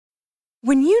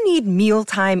When you need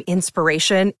mealtime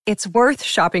inspiration, it's worth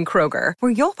shopping Kroger,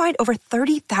 where you'll find over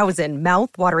 30,000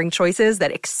 mouth-watering choices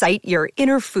that excite your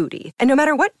inner foodie. And no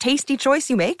matter what tasty choice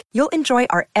you make, you'll enjoy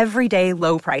our everyday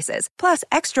low prices, plus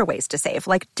extra ways to save,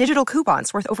 like digital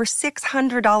coupons worth over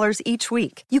 $600 each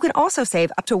week. You can also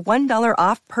save up to $1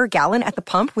 off per gallon at the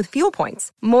pump with fuel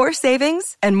points. More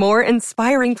savings and more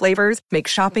inspiring flavors make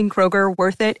shopping Kroger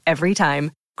worth it every time.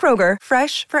 Kroger,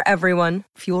 fresh for everyone.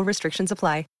 Fuel restrictions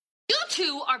apply. You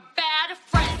two are bad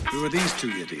friends. Who are these two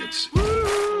idiots? A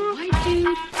white dude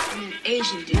and an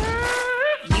Asian dude.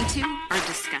 You two are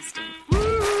disgusting.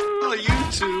 Oh,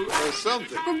 you two are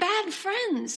something. We're bad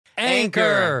friends.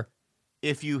 Anchor.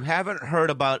 If you haven't heard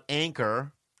about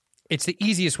Anchor, It's the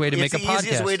easiest way to make a podcast. It's the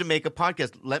easiest way to make a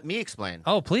podcast. Let me explain.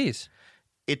 Oh, please.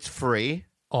 It's free.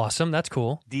 Awesome. That's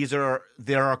cool. There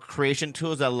are creation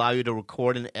tools that allow you to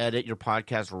record and edit your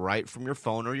podcast right from your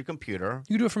phone or your computer.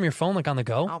 You can do it from your phone, like on the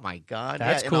go. Oh my God.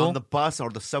 That's yeah, cool. And on the bus or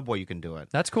the subway, you can do it.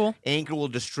 That's cool. Anchor will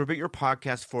distribute your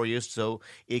podcast for you so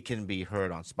it can be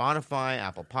heard on Spotify,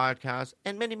 Apple Podcasts,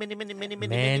 and many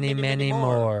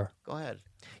more. Go ahead.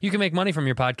 You can make money from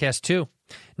your podcast, too.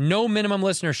 No minimum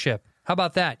listenership. How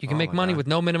about that? You can make money with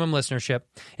no minimum listenership.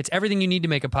 It's everything you need to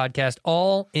make a podcast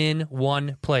all in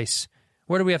one place.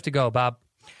 Where do we have to go, Bob?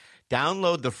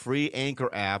 Download the free Anchor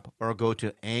app or go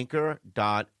to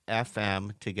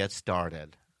anchor.fm to get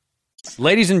started.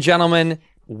 Ladies and gentlemen,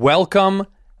 welcome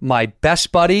my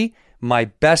best buddy, my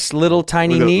best little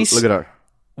tiny niece. Look at her.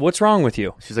 What's wrong with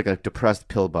you? She's like a depressed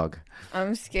pill bug.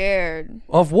 I'm scared.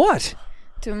 Of what?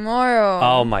 Tomorrow.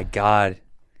 Oh, my God.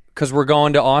 Because we're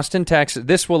going to Austin, Texas.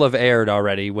 This will have aired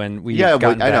already when we Yeah,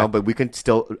 gotten I know, back. but we can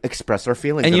still express our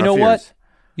feelings. And you our know what? fears.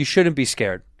 You shouldn't be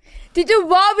scared. Teacher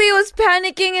Bobby was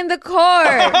panicking in the car.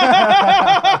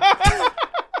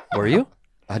 Were you?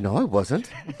 No, I wasn't.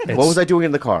 What was I doing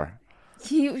in the car?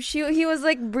 he was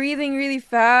like breathing really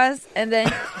fast, and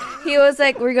then he was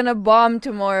like, "We're gonna bomb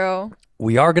tomorrow."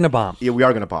 We are going to bomb. Yeah, we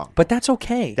are going to bomb. But that's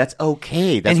okay. That's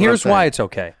okay. That's and what here's I'm why saying. it's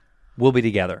okay. We'll be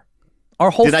together. Our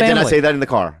whole Did family. I say that in the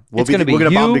car? It's going to be we're gonna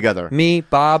you, bomb together. me,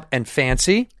 Bob, and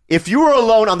Fancy. If you were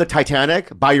alone on the Titanic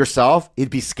by yourself,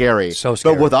 it'd be scary. So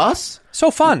scary. But with us,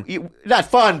 So fun. not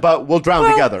fun, but we'll drown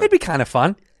Well, together. It'd be kind of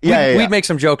fun. Yeah, We'd make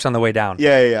some jokes on the way down.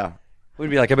 Yeah.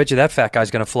 We'd be like, I bet you that fat guy's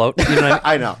going to float. You know what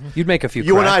I know. You'd make a few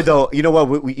You and I, cracks. though, you know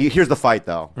what? Here's the fight,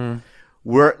 though.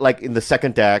 We're like in the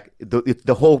second deck.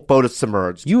 The whole boat is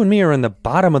submerged. You and me are in the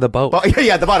bottom of the boat.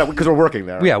 Yeah, at the bottom because we're working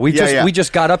there. Yeah, we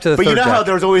just got up to the But third you know deck. how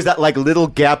there's always that like little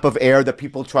gap of air that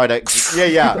people try to.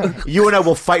 Yeah. You and I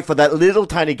will fight for that little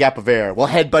tiny gap of air. We'll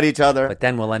headbutt each other. But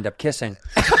then we'll end up kissing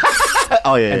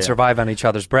and survive on each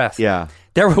other's breath. Yeah.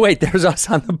 There's us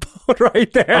on the boat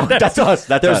right there. Oh, that's us.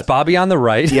 That's There's us. Bobby on the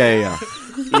right. Yeah.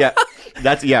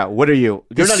 What are you?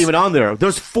 You're not even on there.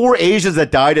 There's 4 Asians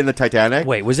that died in the Titanic.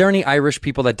 Wait, was there any Irish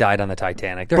people that died on the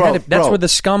Titanic? Bro, That's where the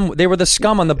scum. They were the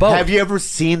scum on the boat. Have you ever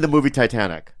seen the movie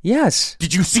Titanic? Yes.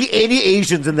 Did you see any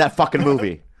Asians in that fucking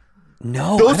movie?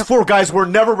 No. Those 4 guys were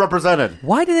never represented.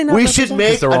 Why did they not? We represent should them?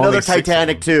 make there were only another 6 of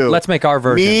Titanic them. too. Let's make our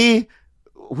version. Me.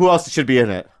 Who else should be in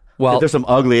it? Well- there's some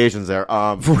ugly Asians there.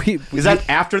 Is that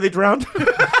after they drowned?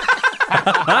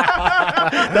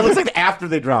 That looks like after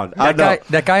they drowned.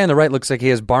 That guy on the right looks like he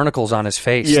has barnacles on his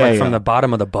face, Yeah, from yeah. the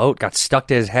bottom of the boat, got stuck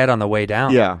to his head on the way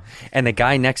down. Yeah. And the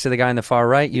guy next to the guy on the far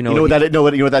right, You know what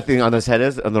that thing on his head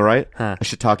is on the right? Huh. A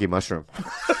shiitake mushroom.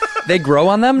 they grow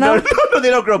on them now? No, they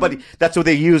don't grow, but that's what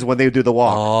they use when they do the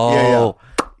walk. Oh.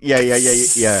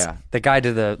 Yeah. The guy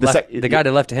to the left, sec- the guy to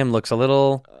the left of him looks a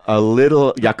little. A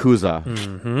little yakuza.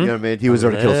 You know what I mean? He was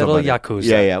there to kill little somebody. yakuza.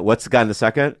 Yeah. What's the guy in the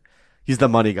second? He's the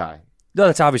money guy. No,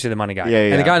 that's obviously the money guy. Yeah.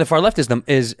 And the guy on the far left is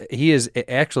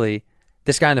actually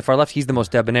this guy on the far left. He's the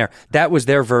most debonair. That was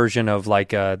their version of like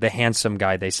the handsome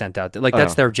guy they sent out. Like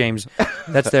that's their James.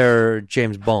 That's their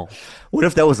James Bond. What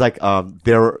if that was like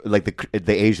they're like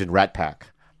the Asian Rat Pack?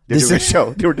 They were doing a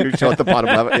show. They were doing a show at the bottom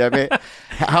of it. You know what I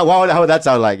mean? How would that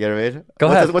sound like? You know what I mean? Go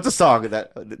ahead. What's a song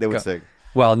that they would sing?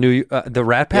 Well, the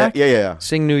Rat Pack. Yeah.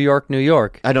 Sing New York, New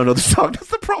York. I don't know the song. That's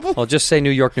the problem. Well, just say New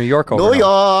York, New York over. New and over.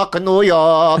 York, New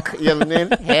York. You know what I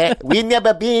mean? Hey, we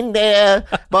never been there,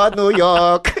 but New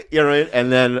York. You know what I mean?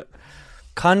 And then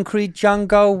Concrete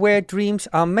jungle where dreams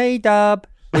are made up.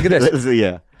 Look at this.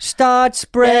 yeah. Start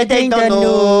spreading the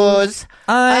news.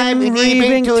 I'm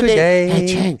leaving today. Hey,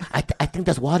 Chang, I think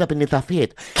there's water beneath our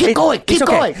feet. Keep going.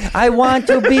 I want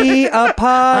to be a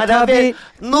part of it.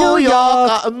 New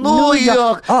York, New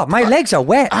York. Oh, my legs are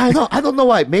wet. I don't know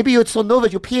why. Maybe you're so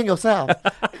nervous you're peeing yourself.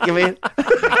 You mean?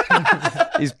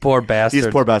 These poor bastards.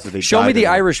 These poor bastards. They Show me died the in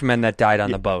it. Irishmen that died on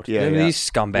the boat. yeah, I mean, yeah. These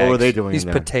scumbags. What were they doing These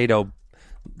in there? potato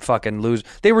fucking losers.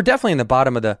 They were definitely in the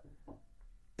bottom of the...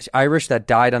 Irish that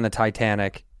died on the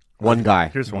Titanic. One guy.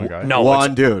 Here's one guy. No,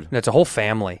 One dude. That's a whole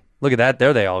family. Look at that.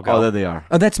 There they all go. Oh, there they are.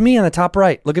 Oh, that's me on the top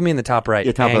right. Look at me in the top right.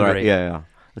 Yeah, top of the Angry. right. Yeah.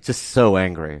 It's just so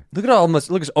angry. Look at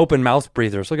look at open mouth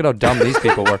breathers. Look at how dumb these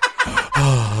people were.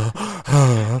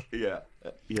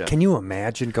 Yeah. Can you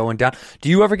imagine going down? Do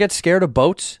you ever get scared of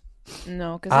boats?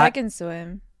 No, because I can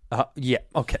swim. Yeah.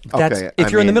 Okay. That's Okay, if I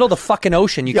you're in the mean- middle of the fucking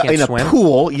ocean, you Yeah, can't in swim. a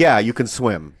pool, yeah, you can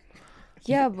swim.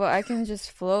 Yeah, but I can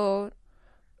just float.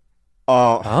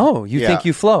 Oh, you Yeah. think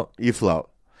you float? You float.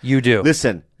 You do.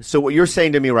 Listen, so what you're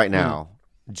saying to me right now,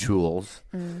 Jules,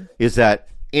 is that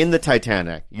in the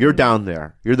Titanic, you're down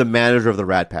there. You're the manager of the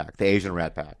Rat Pack, the Asian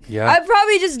Rat Pack. Yeah. I'd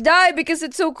probably just die because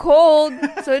it's so cold,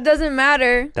 so it doesn't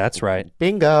matter. That's right.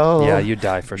 Bingo. Yeah, you'd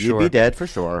die for You'd sure. be dead for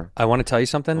sure. I want to tell you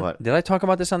something. What? Did I talk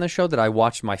about this on the show? That I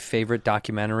watched my favorite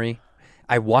documentary.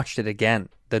 I watched it again.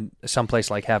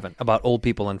 Someplace Like Heaven, about old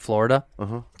people in Florida.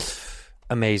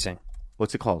 Amazing.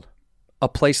 What's it called? A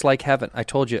Place Like Heaven. I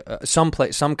told you, some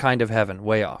kind of heaven.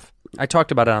 Way off. I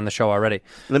talked about it on the show already.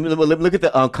 Let me look at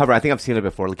the cover. I think I've seen it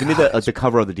before. Give me the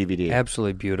cover of the DVD.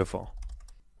 Absolutely beautiful.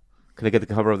 Can I get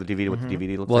the cover of the DVD? What the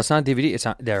DVD looks Well, like? it's not DVD. It's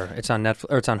on there. It's on Netflix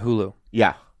or it's on Hulu.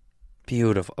 Yeah.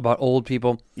 Beautiful. About old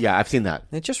people. Yeah, I've seen that.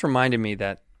 It just reminded me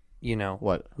that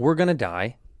What? we're gonna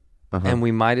die, Uh-huh. and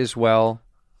we might as well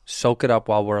soak it up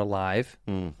while we're alive,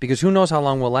 because who knows how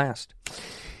long we'll last.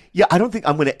 Yeah, I don't think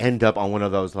I'm going to end up on one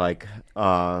of those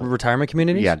Retirement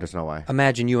communities. yeah, there's no way.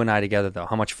 Imagine you and I together, though.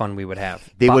 How much fun we would have.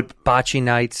 They would- bocce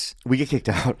nights. We get kicked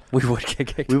out. We would get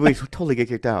kicked. We would totally get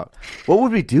kicked out. What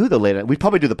would we do though later? We'd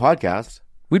probably do the podcast.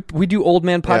 We do old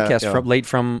man podcasts yeah.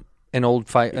 from an old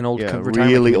retirement Really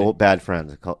community. old bad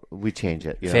friends. We change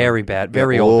it. Very bad. Yeah,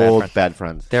 Very old bad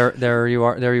friends. There you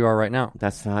are. There you are right now.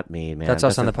 That's not me, man. That's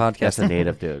us on the podcast. That's a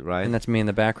native dude, right? And that's me in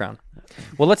the background.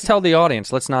 Well, let's tell the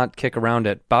audience. Let's not kick around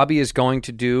it. Bobby is going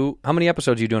to do. How many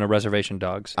episodes are you doing of Reservation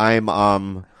Dogs?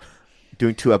 I'm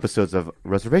doing 2 episodes of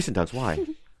Reservation Dogs. Why?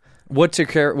 What's the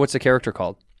character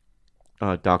called?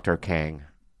 Dr. Kang.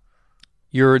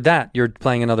 You're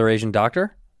playing another Asian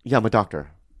doctor? Yeah, I'm a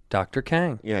doctor. Dr.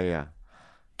 Kang. Yeah.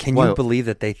 Can Well- you believe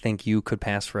that they think you could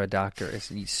pass for a doctor?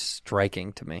 It's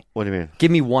striking to me. What do you mean?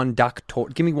 Give me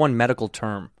one medical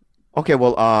term. Okay,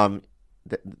 well,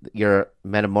 your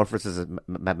metamorphosis is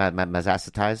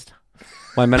metastasized.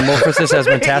 My metamorphosis has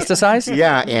metastasized?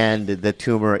 Yeah, and the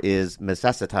tumor is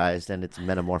metastasized, and it's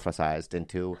metamorphosized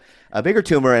into a bigger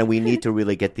tumor, and we need to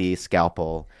really get the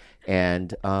scalpel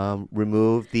and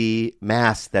remove the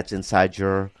mass that's inside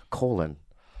your colon.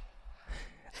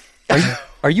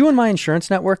 Are you in my insurance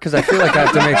network? Because I feel like I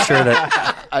have to make sure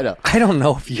that... I know. I don't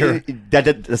know if you're...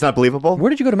 That's not believable? Where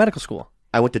did you go to medical school?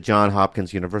 I went to Johns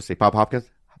Hopkins University. Bob Hoskins?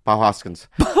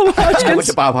 I went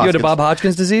to Bob Hoskins. You had a Bob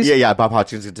Hodgkin's disease? Yeah, Bob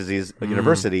Hodgkin's disease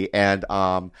University. And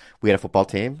we had a football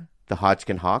team, the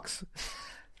Hodgkin Hawks.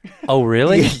 Oh,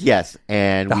 really? Yes.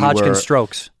 And The we Hodgkin were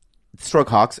Strokes. Stroke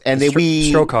Hawks. And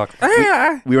Stroke Hawk.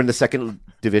 we were in the 2nd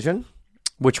division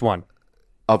Which one?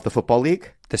 of the football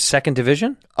league, The second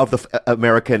division? of the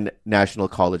American National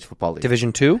College Football League.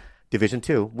 Division 2? Division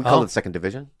 2. We call Oh. it 2nd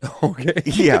division. Okay.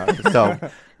 Yeah. So,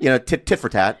 tit for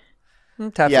tat.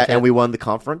 Yeah, and we won the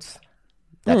conference.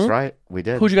 That's right. We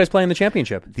did. Who'd you guys play in the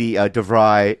championship? The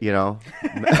DeVry,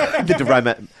 the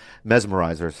DeVry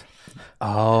mesmerizers.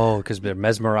 Oh, because they're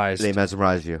mesmerized. They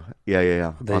mesmerize you.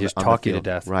 Yeah. They On just the talk you to field.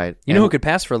 death. Right. You know who could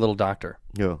pass for a little doctor?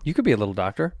 Yeah. You could be a little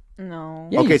doctor. No.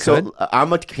 Yeah, Okay, you could. so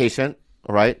I'm a patient,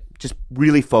 all right? Just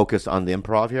really focus on the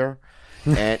improv here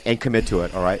and commit to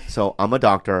it, all right? So I'm a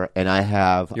doctor, and I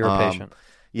have... You're a patient.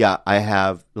 Yeah, I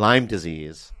have Lyme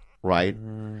disease, right?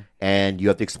 And you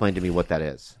have to explain to me what that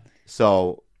is.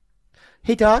 So,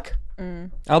 hey, Doc.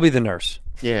 I'll be the nurse.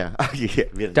 Yeah.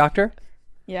 Yeah. Doctor,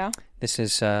 Yeah. this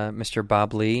is Mr.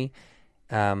 Bob Lee.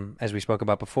 As we spoke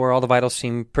about before, all the vitals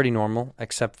seem pretty normal,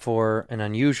 except for an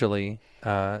unusually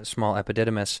small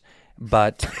epididymis.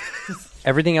 But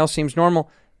everything else seems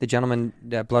normal. The gentleman,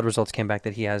 blood results came back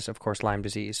that he has, of course, Lyme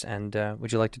disease. And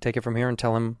would you like to take it from here and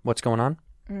tell him what's going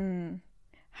on?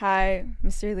 Hi,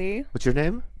 Mr. Lee. What's your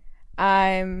name?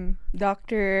 I'm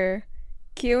Dr.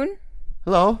 Kyun.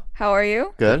 Hello. How are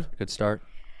you? Good. Good start.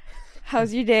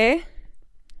 How's your day?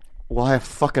 Well, I have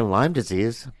fucking Lyme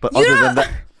disease, but other than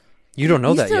that, You don't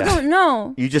know you that still yet. don't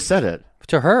know. you just said it.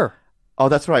 To her. Oh,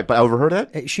 that's right. But I overheard it.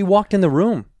 Hey, she walked in the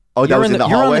room. Oh, that You're was in the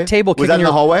You're hallway? on the table Was kicking that in your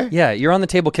the hallway? Yeah, you're on the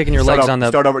table kicking your legs on the...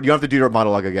 Start over. You don't have to do your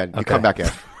monologue again. You Okay. come back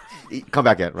in. Come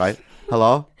back in, right?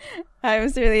 Hello? Hi,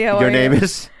 Mr. Lee. How are Your you? name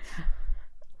is?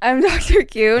 I'm Dr.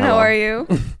 Kyun. Hello. How are you?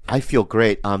 I feel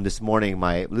great. This morning,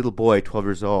 my little boy, 12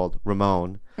 years old,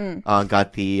 Ramon,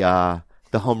 got the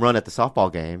home run at the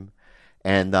softball game.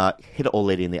 and hit an old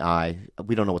lady in the eye.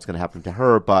 We don't know what's going to happen to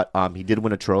her, but he did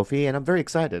win a trophy, and I'm very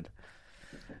excited.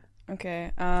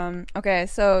 Okay. Okay.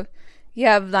 So you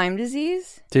have Lyme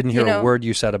disease. Didn't hear You know- a word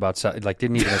you said about like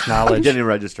didn't even acknowledge. Didn't even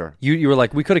register. You were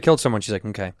like, we could have killed someone. She's like,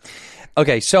 okay.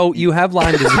 Okay, so you have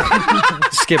Lyme disease.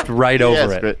 Skipped right over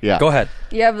Yes, it. but- yeah. Go ahead.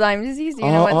 You have Lyme disease. Do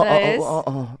you know what that is?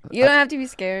 You don't have to be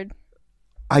scared.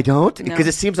 I don't? No. Because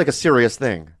it seems like a serious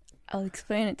thing. I'll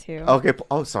explain it to you. Okay.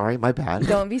 Oh, sorry. My bad.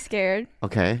 Don't be scared.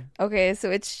 Okay. Okay,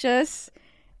 so it's just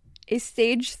a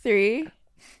stage 3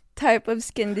 type of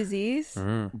skin disease.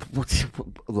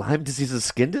 Lyme disease is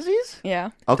skin disease? Yeah.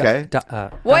 Okay.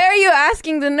 Why are you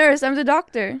asking the nurse? I'm the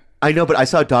doctor. I know, but I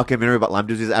saw a documentary about Lyme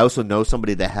disease. I also know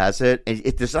somebody that has it, and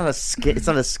it's not a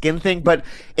skin thing. But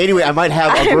anyway, I might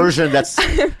have a version that's.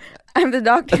 I'm the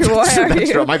doctor. Why are That's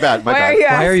you? right. My bad. My Why bad. are you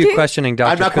Why are you asking? questioning Dr.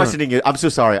 I'm not Kuhn? questioning you. I'm so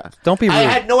sorry. Don't be rude. I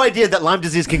had no idea that Lyme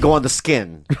disease can go on the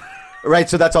skin. Right.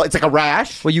 So that's all. It's like a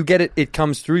rash. Well, you get it. It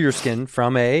comes through your skin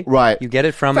from a. Right. You get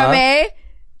it from From a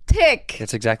tick.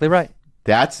 That's exactly right.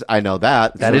 I know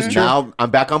that. That is true. Now I'm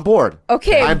back on board.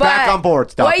 Okay, I'm but back on board,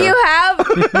 doctor. what you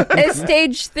have is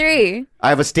stage 3. I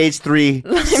have a stage 3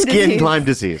 skin disease. Lyme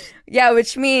disease. Yeah,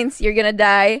 which means you're gonna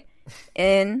die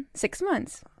in 6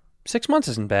 months. 6 months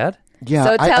isn't bad. Yeah.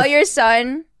 So tell your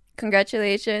son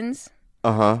congratulations,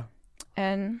 Uh-huh.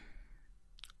 and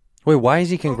Wait, why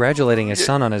is he congratulating his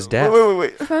son on his death?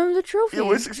 Wait. from the trophy.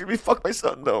 Excuse me. Fuck my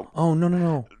son, though. Oh,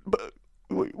 no. But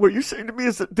what you're saying to me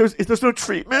is that there's no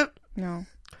treatment No,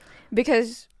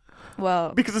 because,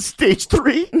 well, because it's stage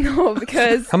 3? no,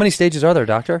 because How many stages are there,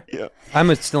 doctor? Yeah.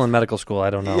 I'm still in medical school. I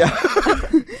don't know. Yeah.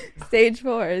 stage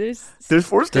 4. There's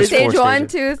 4 stages. Stage four 1,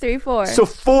 stages. 2, 3, 4. So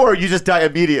 4, you just die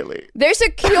immediately. There's a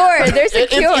cure. There's a If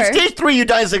cure. stage 3, you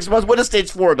die in 6 months. What does stage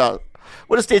 4 do?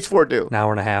 What does stage 4 do? An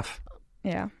hour and a half.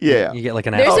 Yeah. Yeah. You get like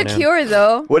an There's a afternoon. cure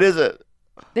though. What is it?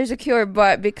 There's a cure,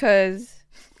 but because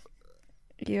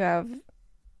you're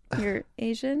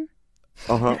Asian.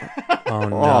 Uh-huh. Oh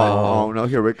no. Oh, no.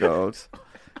 Here it goes.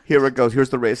 Here's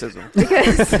the racism.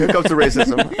 Here comes the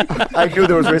racism. I knew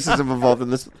there was racism involved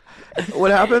in this. What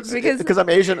happens? Because I'm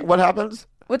Asian. What happens?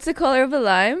 What's the color of a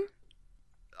lime?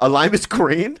 A lime is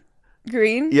green?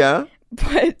 Green. Yeah.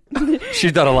 But She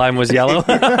thought a lime was yellow.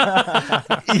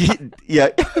 Yeah.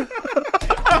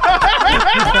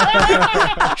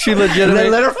 She legitimately.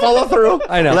 Let her follow through.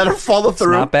 I know. Let her follow It's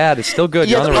through. not bad. It's still good.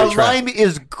 You're Yes, on the right a track. lime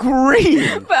is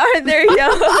green. but are there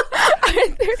yellow? Are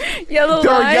there yellow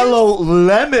There are limes? yellow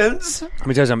lemons. Let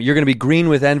me tell you something. You're going to be green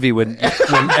with envy when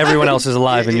everyone else is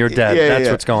alive and you're dead. Yeah, That's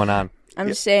yeah. what's going on. I'm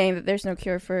just saying that there's no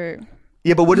cure for.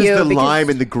 Yeah, but what does You, the because- lime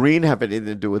and the green have anything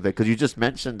to do with it? Because you just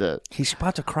mentioned it. He's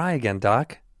about to cry again,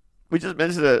 Doc. We just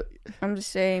mentioned it. I'm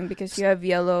just saying because you have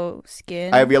yellow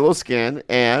skin. I have yellow skin,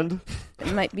 and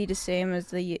It might be the same as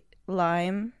the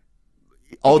lime.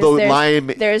 although Because lime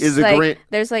There's is a like green.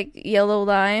 there's like yellow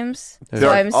limes. There So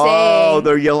are- I'm saying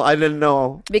they're yellow. I didn't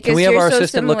know. because Can we have you're our so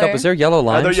assistant similar. look up? Is there yellow Are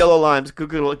limes? there yellow limes?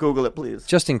 Google it, please.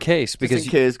 Just in case, because Just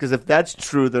in case, because if that's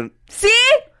true, then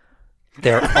See?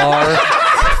 there are.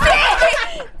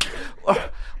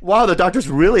 wow, the doctor's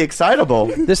really excitable.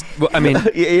 This. I mean,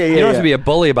 Yeah, you don't have to be a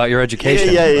bully about your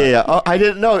education. Yeah. Oh, I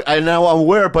didn't know. I now I'm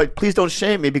aware, but please don't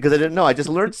shame me because I didn't know. I just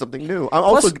learned something new. I'm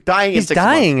also Plus, dying. He's in 6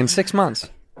 dying months. in 6 months.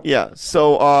 Yeah.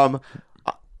 So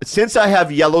since I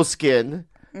have yellow skin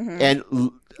and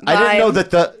I didn't know Lime.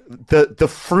 that the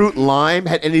fruit lime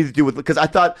had anything to do with because I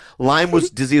thought Lyme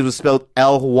disease was spelled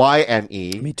Lyme.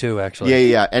 Me too,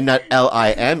 actually. Yeah, and not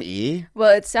Lime.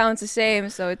 Well, it sounds the same,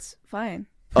 so it's fine.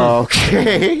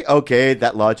 Okay,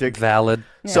 that logic. Valid.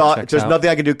 So Checks there's out. nothing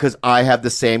I can do because I have the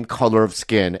same color of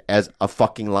skin as a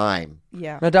fucking lime.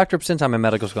 Yeah. Now, Doctor, since I'm in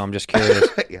medical school, I'm just curious.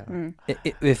 Yeah.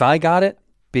 If I got it,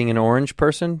 being an orange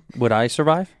person, would I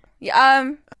survive? Yeah.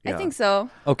 I Yeah. think so.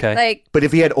 Okay. Like But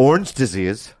if he had orange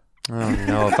disease, Oh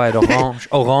no! If I had orange.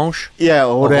 yeah,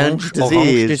 Orange orange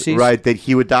disease, right? That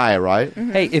he would die, right?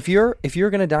 Hey, if you're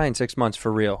gonna die in 6 months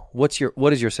for real, what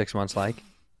is your 6 months like?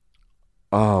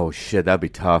 Oh shit, that'd be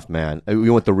tough, man.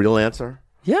 You want the real answer?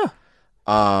 Yeah.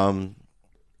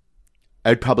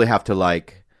 I'd probably have to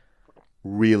like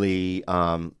really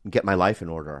get my life in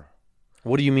order.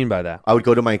 What do you mean by that? I would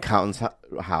go to my accountant's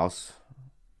house,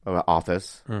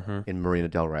 office in Marina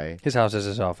Del Rey. His house is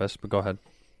his office, but go ahead.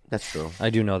 That's true. I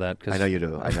do know that because I know you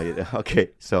do. I know you do.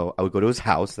 Okay, so I would go to his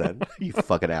house then. You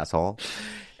fucking asshole.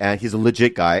 And he's a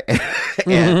legit guy.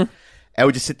 And I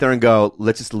would just sit there and go,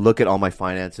 let's just look at all my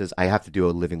finances. I have to do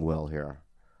a living will here.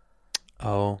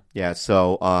 Oh, Yeah,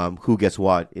 so who gets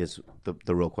what is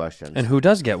the real question. and who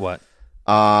does get what?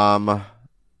 I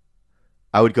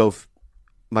would go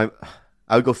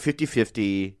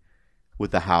 50-50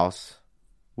 with the house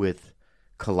with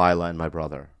Kalila and my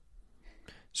brother.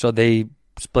 So they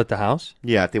split the house?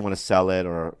 Yeah, if they want to sell it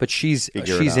or. But she's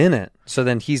figure it out. in it. So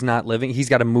then he's not living. He's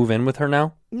got to move in with her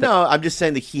now? No, I'm just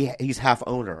saying that he's half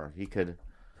owner. He could.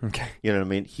 Okay. You know what I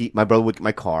mean? My brother would get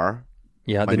my car.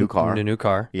 Yeah, my new car. The new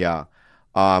car. Yeah.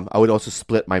 I would also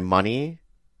split my money,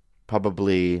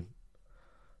 probably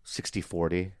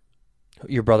 60-40.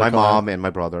 Your brother. My Kalila. mom and my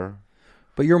brother.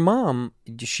 But your mom,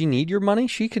 does she need your money?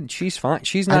 She's fine.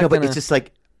 She's not I know, gonna... but it's just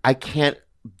like I can't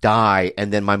die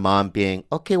and then my mom being,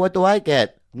 okay, what do I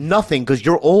get? Nothing, because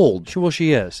you're old.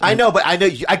 She is. I know, but I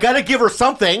gotta give her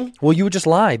something. Well, you would just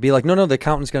lie. Be like, no, the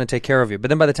accountant's going to take care of you. But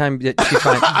then by the time she's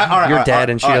fine, you're dead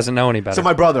and she doesn't know any better. So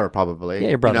my brother probably. Yeah,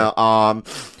 your brother. You know,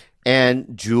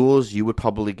 and Jules, you would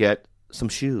probably get some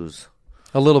shoes.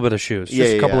 A little bit of shoes.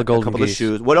 Just a couple of golden a couple geese. of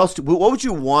shoes. What else? What would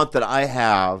you want that I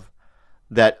have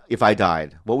that if I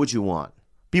died? What would you want?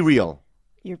 Be real.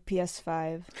 Your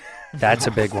PS5. That's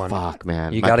a big one. Fuck,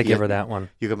 man. You My got to P- give her that one.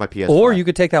 You got my PS5. Or you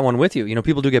could take that one with you. You know,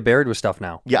 people do get buried with stuff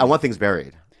now. Yeah, I want things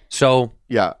buried. So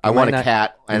Yeah, I you want might a not-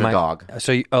 cat you and a might- dog.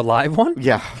 So a live one?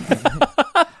 Yeah.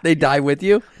 They die with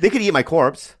you? They could eat my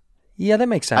corpse. Yeah, that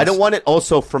makes sense. I don't want it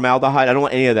also formaldehyde. I don't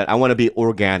want any of that. I want to be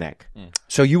organic.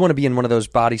 So you want to be in one of those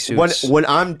bodysuits? When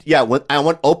I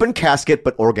want open casket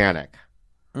but organic.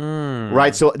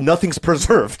 Right, so nothing's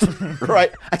preserved.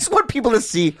 Right, I just want people to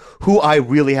see who I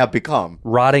really have become.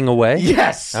 Rotting away?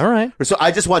 Yes. All right. So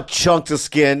I just want chunks of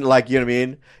skin, like, you know what I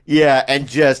mean? Yeah,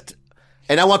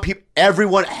 and I want people.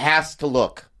 Everyone has to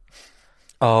look.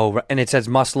 Oh, and it says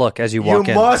must look as you walk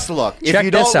in. You must look. If Check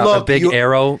you this don't out. look, A big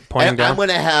arrow pointing down. I'm going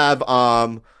to have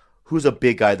who's a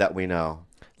big guy that we know?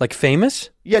 Like famous?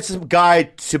 Yeah, it's a guy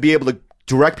to be able to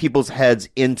direct people's heads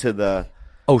into the.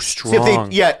 Oh, See, strong.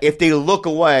 if they look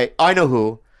away, I know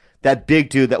who. That big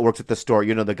dude that works at the store.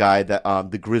 You know the guy that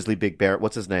the grizzly big bear.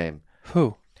 What's his name?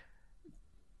 Who?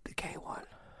 The gay one.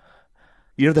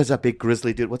 You know there's that big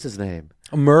grizzly dude. What's his name?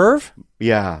 Merv?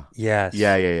 Yeah. Yes.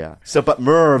 Yeah. So, but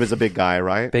Merv is a big guy,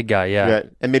 right? Big guy, yeah.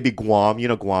 And maybe Guam. You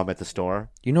know Guam at the store.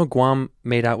 You know Guam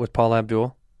made out with Paula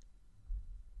Abdul?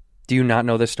 Do you not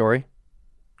know this story?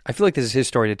 I feel like this is his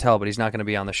story to tell, but he's not going to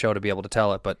be on the show to be able to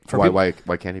tell it. But for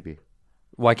Why can't he be?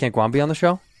 Why can't Guam be on the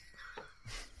show?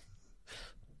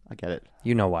 I get it.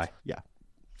 You know why. Yeah.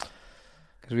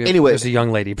 Because Anyway. there's a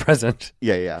young lady present.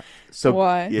 Yeah. So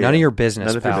Why? yeah, None of your business,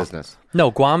 None of pal. your business.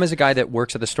 No, Guam is a guy that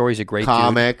works at the store. He's a great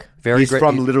Comic. dude. Very He's great.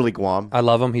 from literally Guam. I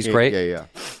love him. He's great. Yeah.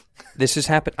 This has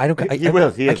happened. I He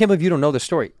will. He I is. can't believe you don't know this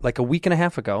story. Like a week and a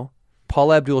half ago,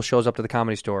 Paula Abdul shows up to the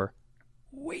Comedy Store,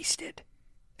 wasted,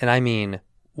 and I mean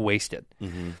wasted.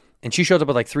 Mm-hmm. And she shows up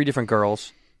with like 3 different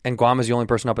girls, and Guam is the only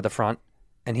person up at the front.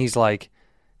 And he's like,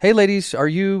 "Hey, ladies, are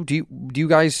you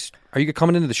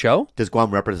coming into the show?" Does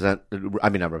Guam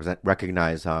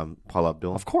recognize Paula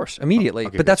Abdul? Of course, immediately.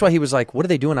 Okay, but that's why he was like, "What are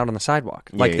they doing out on the sidewalk?"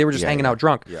 Like they were just hanging out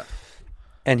drunk. Yeah.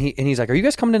 And he's like, "Are you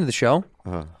guys coming into the show?"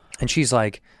 Uh-huh. And she's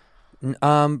like,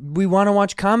 "We want to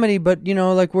watch comedy, but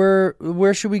like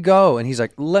where should we go?" And he's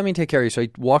like, "Let me take care of you." So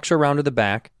he walks her around to the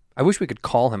back. I wish we could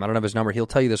call him. I don't have his number. He'll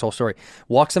tell you this whole story.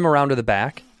 Walks them around to the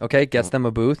back. Okay, gets them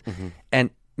a booth, and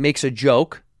makes a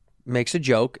joke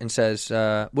and says,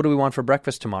 "What do we want for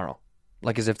breakfast tomorrow?"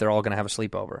 Like as if they're all going to have a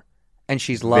sleepover. And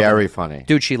she's loving Very it. funny.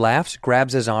 Dude, she laughs,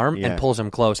 grabs his arm, Yeah. and pulls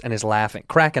him close and is laughing,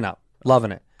 cracking up,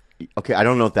 loving it. Okay, I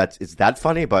don't know if it's that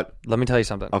funny, but Let me tell you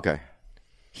something. okay.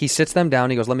 He sits them down.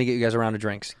 He goes, "Let me get you guys a round of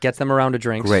drinks." Gets them a round of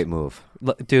drinks. Great move.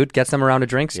 Dude, gets them a round of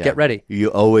drinks. Yeah. Get ready. You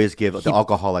always give the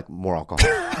alcoholic more alcohol,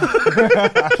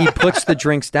 He puts the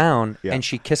drinks down, Yeah. and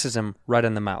she kisses him right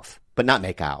in the mouth. but not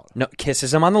make out. No,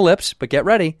 kisses him on the lips, but get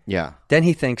ready. Yeah. Then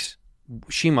he thinks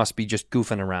she must be just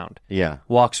goofing around. Yeah.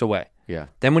 Walks away. Yeah.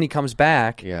 Then when he comes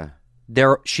back, Yeah.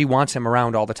 she wants him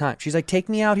around all the time. She's like, "Take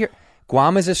me out here."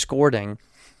 Guam is escorting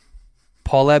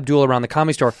Paula Abdul around the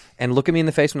Comedy Store, and look at me in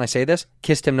the face when I say this,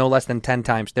 kissed him no less than 10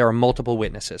 times. There are multiple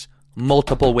witnesses.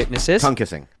 Tongue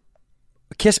kissing.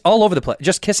 Kiss all over the place.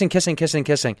 Just kissing.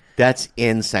 That's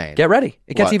insane. Get ready.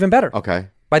 It gets What? even better. Okay.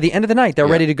 By the end of the night, they're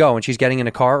Yeah. ready to go, and she's getting in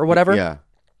a car or whatever. Yeah.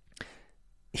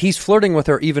 He's flirting with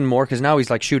her even more because now he's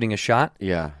like shooting a shot.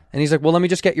 Yeah. And he's like, "Well, let me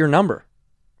just get your number."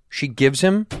 She gives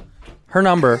him her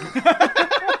number.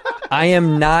 I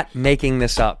am not making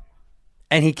this up.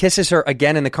 And he kisses her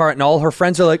again in the car, and all her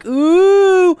friends are like,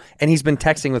 "Ooh!" And he's been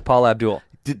texting with Paula Abdul.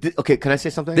 Okay, can I say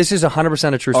something? This is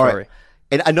 100% a true All right. story.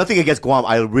 And nothing against Guam.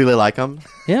 I really like him.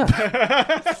 Yeah.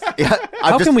 Yeah,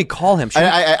 How can we call him? Should we-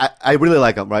 I really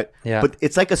like him, right? Yeah. But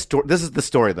it's like a story. This is the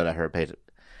story that I heard, Paige.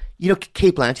 You know,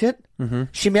 Kate Blanchett? Mm-hmm.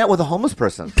 She met with a homeless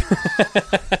person.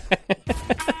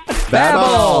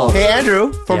 Babbel. Hey,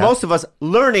 Andrew, for Yeah. most of us,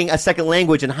 learning a second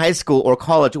language in high school or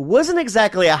college wasn't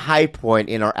exactly a high point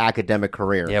in our academic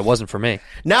career. Yeah, it wasn't for me.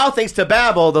 Now, thanks to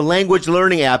Babbel, the language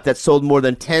learning app that sold more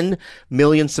than 10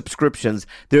 million subscriptions,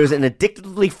 there's an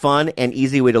addictively fun and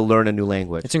easy way to learn a new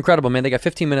language. It's incredible, man. They got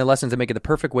 15-minute lessons that make it the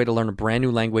perfect way to learn a brand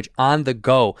new language on the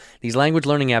go. These language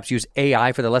learning apps use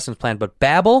AI for their lessons plan, but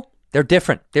Babbel, they're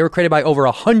different. They were created by over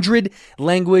 100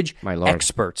 language My Lord.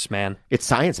 experts, man. It's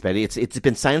science, Betty. It's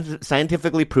been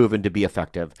scientifically proven to be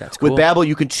effective. That's cool. With Babbel,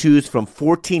 you can choose from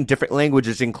 14 different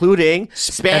languages, including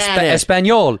Spanish,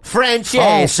 Espanol, French,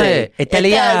 Francais,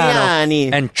 Italiano,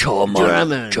 Italiani, and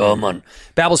German.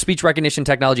 Babbel's speech recognition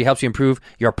technology helps you improve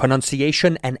your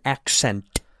pronunciation and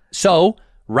accent. So,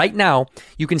 right now,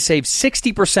 you can save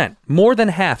 60%, more than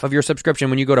half of your subscription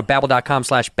when you go to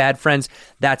babbel.com/badfriends.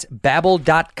 That's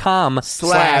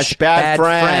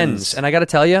babbel.com/badfriends. And I got to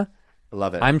tell you, I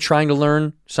love it. I'm trying to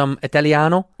learn some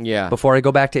Italiano before I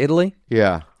go back to Italy.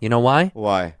 Yeah. You know why?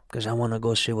 Why? Because I want to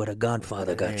go see where the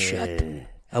Godfather got shot.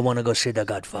 I want to go see the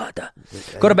Godfather.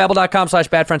 Go to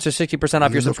babbel.com/badfriends for 60%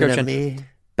 off your subscription.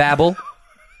 Babbel,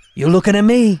 you looking at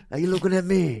me? Are you looking at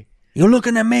me? You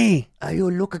looking at me? Are you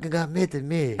looking at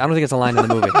me? I don't think it's a line in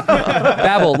the movie.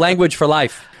 Babbel, language for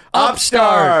life.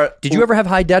 Upstart. Did you ever have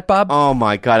high debt, Bob? Oh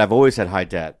my God, I've always had high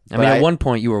debt. I mean, at one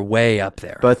point you were way up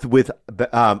there. But with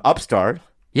Upstart,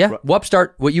 yeah,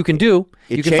 Upstart, what you can do,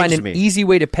 It you can find an changed me. easy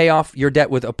way to pay off your debt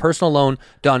with a personal loan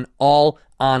done all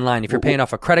online. If you're paying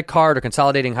off a credit card or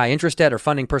consolidating high interest debt or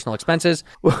funding personal expenses,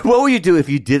 what would you do if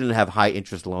you didn't have high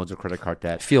interest loans or credit card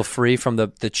debt? feel free from the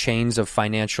chains of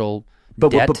financial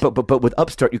But debt. but with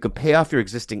Upstart, you can pay off your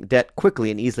existing debt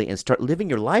quickly and easily and start living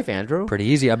your life, Andrew. Pretty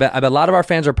easy. I bet a lot of our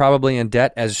fans are probably in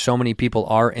debt, as so many people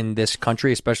are in this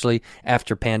country, especially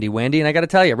after Pandy Wandy. And I got to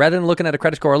tell you, rather than looking at a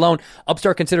credit score alone,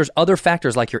 Upstart considers other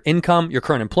factors like your income, your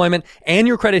current employment, and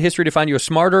your credit history to find you a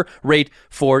smarter rate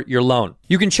for your loan.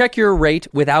 You can check your rate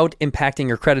without impacting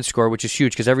your credit score, which is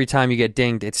huge because every time you get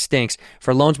dinged, it stinks.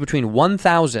 For loans between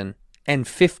 $1,000 and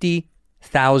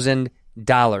 $50,000.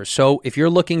 So if you're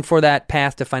looking for that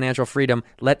path to financial freedom,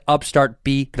 let Upstart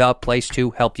be the place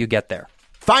to help you get there.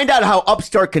 Find out how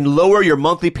Upstart can lower your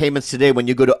monthly payments today when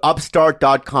you go to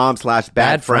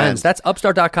upstart.com/badfriends. That's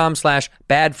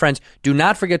upstart.com/badfriends. Do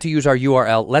not forget to use our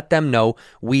URL. Let them know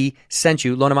we sent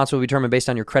you. Loan amounts will be determined based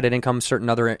on your credit, income, certain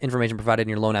other information provided in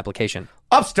your loan application.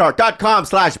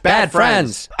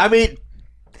 Upstart.com/badfriends.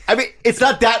 I mean, it's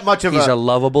not that much of He's a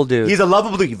lovable dude. He's a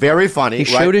lovable dude. Very funny. He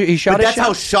showed right? it- he shot But his that's shot.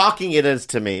 how shocking it is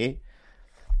to me.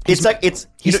 He's been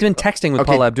texting with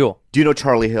Okay, Paula Abdul. Do you know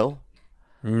Charlie Hill?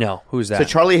 No, who's that? So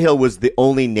Charlie Hill was the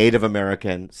only Native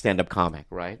American stand-up comic,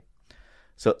 right?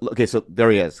 So there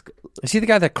he is. Is he the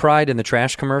guy that cried in the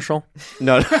trash commercial?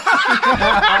 No, bro,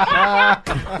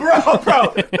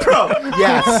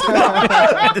 yes. bro.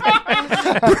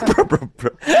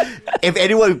 If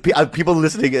anyone, people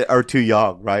listening are too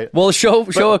young, right? Well, show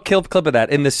a clip of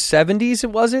that. In the 70s,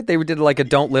 was it? They did like a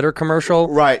Don't Litter commercial.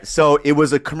 Right. So it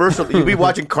was a commercial. You'd be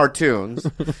watching cartoons,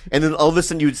 and then all of a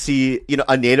sudden you'd see,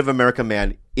 a Native American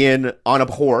man on a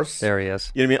horse. There he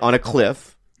is. You know what I mean? On a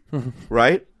cliff,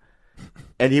 right?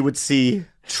 And he would see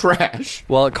trash.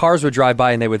 Well, cars would drive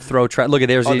by and they would throw trash. Look at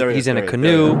there he he's is, in a there he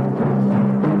canoe.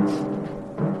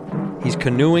 He's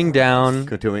canoeing down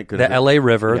Canoeing. the LA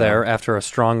River Yeah. there after a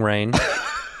strong rain.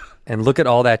 And look at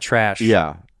all that trash.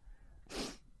 Yeah.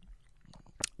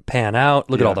 Pan out.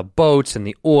 Look at Yeah. all the boats and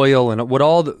the oil and look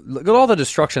at all the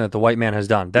destruction that the white man has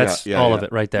done. That's all of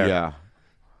it right there. Yeah.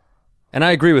 And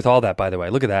I agree with all that, by the way.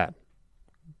 Look at that.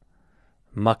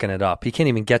 Mucking it up. He can't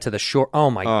even get to the shore.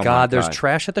 Oh my God, there's God.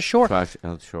 trash at the shore. Trash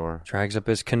on the shore. Drags up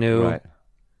his canoe. Right.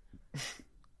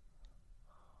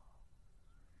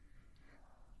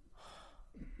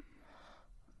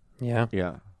 Yeah.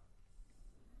 Yeah.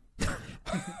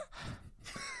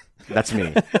 That's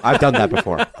me. I've done that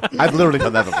before. I've literally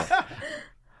done that before.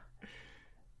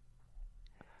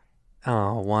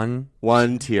 Oh, one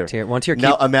tear. tear.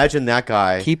 Now imagine that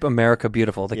guy. Keep America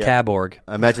beautiful. The Caborg.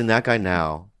 Imagine that guy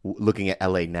now looking at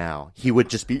LA now. He would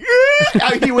just be.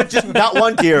 He would just not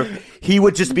one tear. He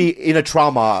would just be in a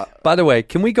trauma. By the way,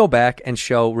 can we go back and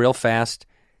show real fast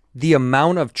the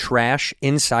amount of trash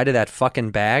inside of that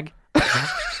fucking bag?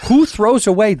 Who throws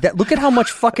away that? Look at how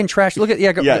much fucking trash. Look at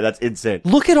That's insane.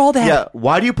 Look at all that. Yeah,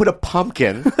 why do you put a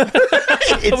pumpkin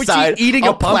inside eating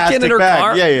a pumpkin plastic in her bag?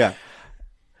 car? Yeah.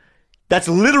 That's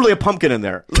literally a pumpkin in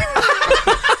there.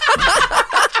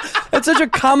 That's such a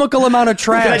comical amount of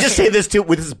trash. Can I just say this too?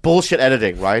 With this bullshit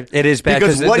editing, right? It is bad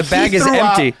because what the bag he is threw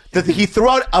empty. He threw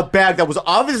out a bag that was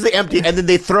obviously empty, and then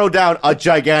they throw down a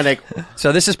gigantic.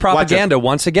 So this is propaganda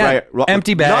once again. Right.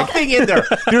 Empty bag. Nothing in there.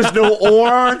 There's no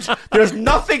orange. There's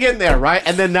nothing in there, right?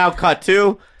 And then now cut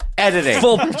to editing.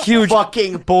 Full huge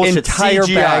fucking bullshit. entire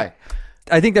CGI. bag.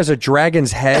 I think there's a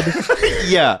dragon's head.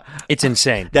 Yeah. It's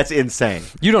insane. That's insane.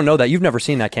 You don't know that. You've never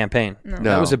seen that campaign. No.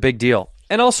 That was a big deal.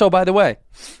 And also, by the way,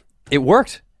 it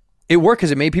worked. It worked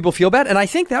because it made people feel bad. And I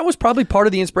think that was probably part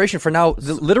of the inspiration for now.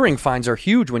 The littering fines are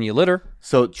huge when you litter.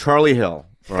 So Charlie Hill,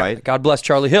 right? God bless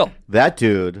Charlie Hill. That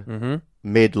dude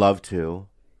made love to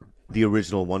the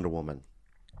original Wonder Woman.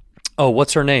 Oh,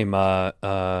 what's her name?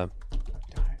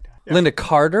 Linda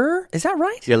Carter? Is that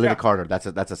right? Yeah, Linda Carter. That's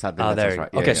a sad thing. Oh, That's there.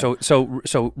 right. Okay, Yeah.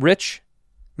 so Rich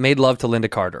made love to Linda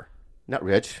Carter. Not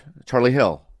Rich. Charlie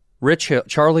Hill. Rich Hill,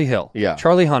 Charlie Hill. Yeah.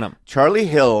 Charlie Hunnam. Charlie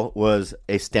Hill was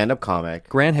a stand-up comic.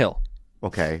 Grant Hill.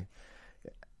 Okay.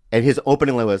 And his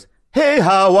opening line was, "Hey,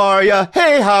 how are ya?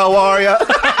 Hey, how are ya?"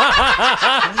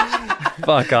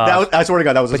 Fuck off. I swear to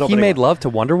God, that was his But he opening made line. love to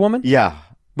Wonder Woman? Yeah.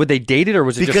 Would they date it or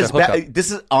was it Because just a hookup?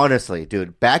 this is honestly,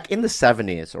 dude, back in the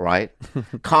 70s, right?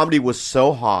 Comedy was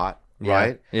so hot,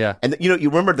 right? Yeah. And you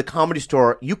remember the Comedy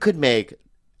Store, you could make,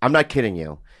 I'm not kidding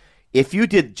you, if you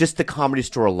did just the Comedy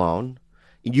Store alone,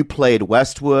 and you played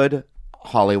Westwood,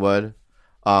 Hollywood,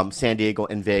 San Diego,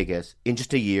 and Vegas in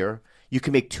just a year, you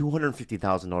could make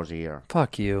 $250,000 a year.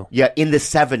 Fuck you. Yeah, in the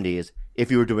 70s, if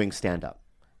you were doing stand-up.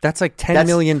 That's like $10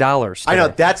 million. I know.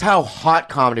 That's how hot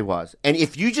comedy was. And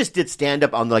if you just did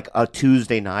stand-up on like a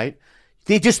Tuesday night,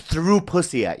 they just threw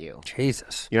pussy at you.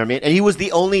 Jesus. You know what I mean? And he was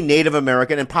the only Native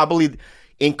American, and probably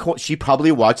she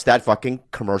probably watched that fucking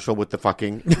commercial with the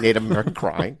fucking Native American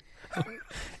crying.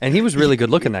 And he was really good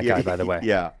looking, that guy, by the way.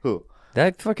 Yeah. Who?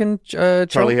 That fucking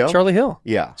Charlie Hill? Charlie Hill.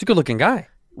 Yeah. He's a good looking guy.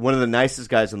 One of the nicest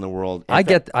guys in the world. I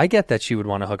get that she would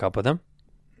want to hook up with him.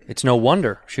 It's no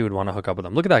wonder she would want to hook up with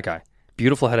him. Look at that guy.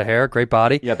 Beautiful head of hair, great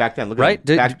body. Yeah, back then. Look right?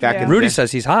 at him. Back in the Rudy day.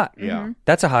 says he's hot. Yeah.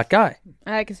 That's a hot guy.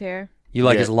 I like his hair. You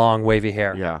like Yeah. his long, wavy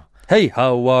hair. Yeah. Hey,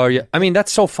 how are you? I mean,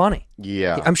 that's so funny.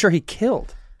 Yeah. I'm sure he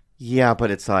killed. Yeah, but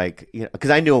it's like, because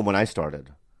I knew him when I started.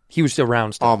 He was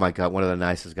around still. Oh my God, one of the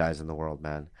nicest guys in the world,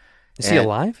 man. Is he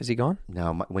alive? Is he gone?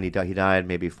 No, when he died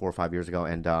maybe 4 or 5 years ago,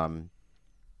 and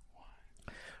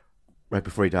right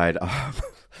before he died,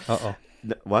 Uh-oh.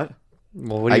 what?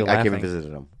 Well, what are you I laughing? came and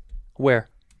visited him Where?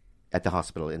 at the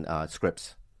hospital in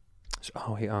Scripps.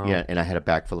 Oh, Yeah, and I had a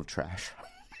bag full of trash,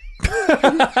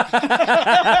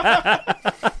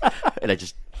 and I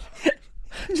just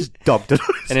dumped it.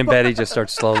 And in bed, he just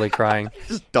starts slowly crying.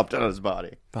 Just dumped it on his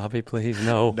body. Bobby, please,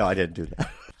 no. No, I didn't do that.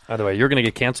 By the way, you're going to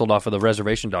get canceled off of the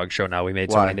Reservation Dog show now. We made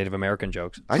so Why? many Native American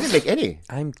jokes. I didn't make any.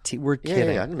 We're Yeah,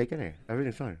 kidding. I didn't make any.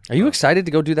 Everything's fine. Are you excited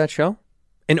to go do that show?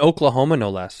 In Oklahoma, no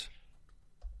less.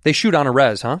 They shoot on a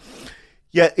res, huh?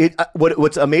 Yeah,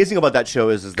 what's amazing about that show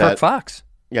is Kirk that Fox.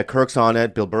 yeah, Kirk's on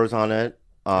it, Bill Burr's on it,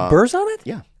 Burr's on it?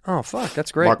 yeah, Oh, fuck.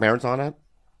 That's great. Mark Maron's on it.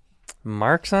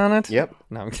 Mark's on it? Yep.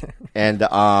 No, I'm kidding. And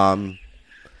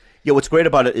yeah, what's great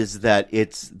about it is that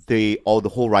it's the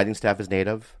whole writing staff is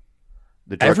native.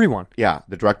 Everyone. Yeah,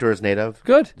 the director is native.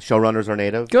 Good. The showrunners are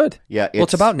native. Good. Yeah, Well,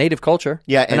 it's about native culture.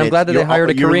 yeah, And I'm glad that they hired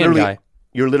a Korean guy.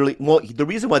 You're literally the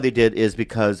reason why they did is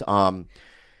because Sterling,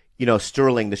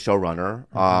 the showrunner,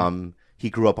 Mm-hmm. he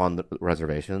grew up on the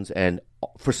reservations, and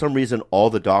for some reason, all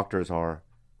the doctors are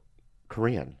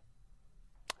Korean.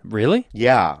 Really?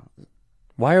 Yeah,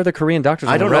 Why are the Korean doctors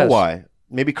on I the don't know res? why.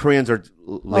 Maybe Koreans are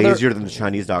they're- lazier than the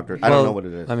Chinese doctors. I don't know what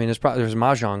it is. I mean, there's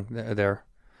mahjong there.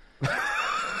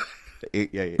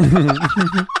 Yeah.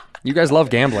 You guys love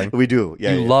gambling. We do.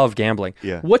 Yeah, you yeah. love gambling.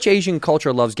 Yeah. Which Asian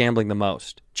culture loves gambling the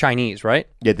most? Chinese, right?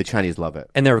 Yeah, the Chinese love it.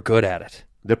 And they're good at it.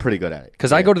 They're pretty good at it.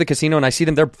 Because I go to the casino and I see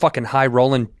them, they're fucking high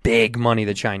rolling big money,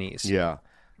 the Chinese. Yeah.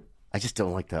 I just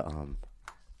don't like the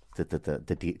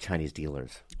Chinese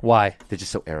dealers. Why? They're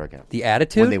just so arrogant. The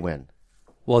attitude? When they win.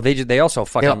 Well, they also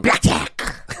fucking...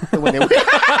 when they win.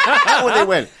 When they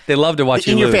win. They love to watch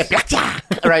In you your lose. face.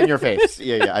 Right in your face.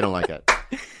 Yeah, I don't like it.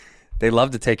 They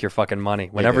love to take your fucking money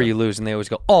whenever do. you lose, and they always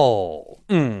go, "Oh,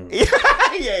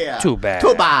 Yeah. too bad,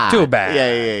 Too bad. too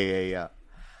bad." Yeah.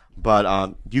 But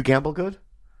do you gamble good?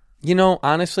 You know,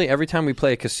 honestly, every time we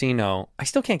play a casino, I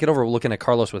still can't get over looking at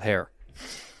Carlos with hair.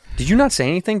 Did you not say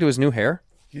anything to his new hair?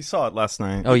 You saw it last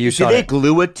night. Oh, you Did saw they it.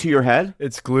 glue it to your head?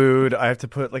 It's glued. I have to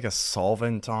put like a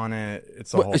solvent on it.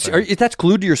 It's a whole thing. That's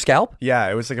glued to your scalp? Yeah,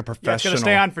 it was like a Yeah, it's professional. going to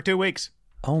stay on for 2 weeks.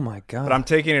 Oh my god! But I'm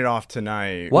taking it off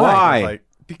tonight. Why?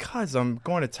 Because I'm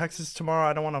going to Texas tomorrow.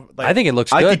 I don't want to. I think it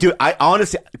looks I good. could do. I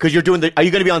honestly, because you're doing the. Are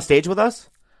you going to be on stage with us?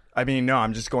 I mean, no,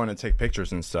 I'm just going to take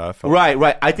pictures and stuff. Right.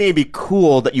 I think it'd be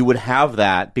cool that you would have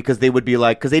that because they would be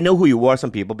like, because they know who you are, some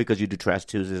people, because you do Trash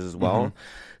Tuesdays as well. Mm-hmm.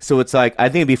 So it's like, I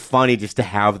think it'd be funny just to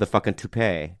have the fucking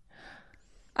toupee.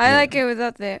 I like it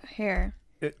without the hair.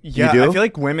 Yeah, You do? I feel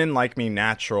like women like me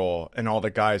natural, and all the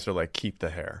guys are like, keep the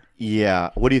hair. Yeah.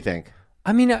 What do you think?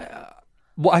 I mean,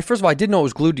 first of all, I didn't know it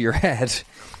was glued to your head.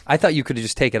 I thought you could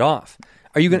just take it off.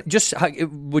 Are you gonna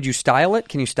would you style it?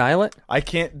 Can you style it? I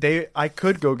can't. I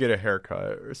could go get a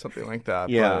haircut or something like that.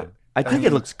 Yeah. but I think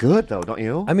it looks good though, don't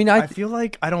you? I mean, I feel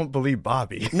like I don't believe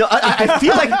Bobby. No, I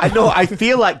feel like I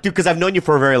feel like, dude, because I've known you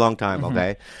for a very long time.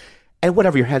 Okay, and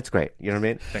whatever, your head's great. You know what I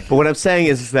mean? But what I'm saying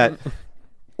is that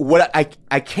what I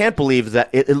can't believe is that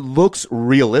it looks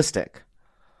realistic.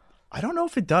 I don't know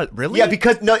if it does. Really? Yeah,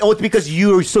 it's because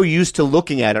you're so used to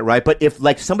looking at it, right? But if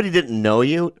like somebody didn't know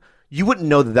you, you wouldn't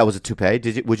know that was a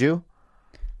toupee. Would you?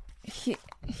 He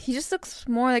just looks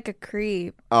more like a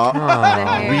creep.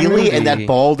 Really? And that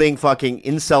balding fucking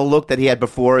incel look that he had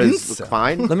before is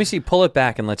fine? Let me see. Pull it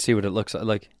back and let's see what it looks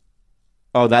like.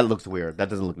 Oh, that looks weird. That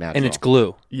doesn't look natural. And it's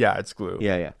glue. Yeah, it's glue.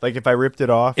 Yeah. Like if I ripped it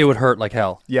off, It would hurt like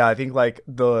hell. yeah, I think like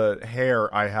the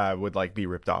hair I have would like be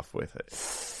ripped off with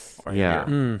it. Right Yeah.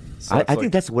 here. So I it's think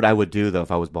like- that's what I would do though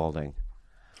if I was balding.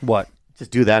 What? Just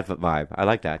do that vibe. I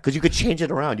like that because you could change it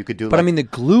around. You could do. But I mean, the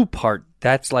glue part,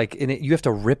 that's like, you have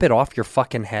to rip it off your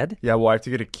fucking head? Yeah, well, I have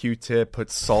to get a Q-tip, put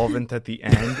solvent at the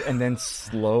end, and then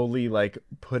slowly like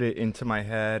put it into my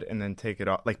head, and then take it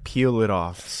off, like peel it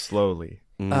off slowly.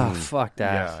 Oh, fuck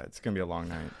that. Yeah, it's gonna be a long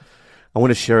night. I want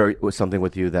to share something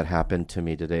with you that happened to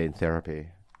me today in therapy.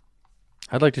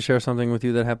 I'd like to share something with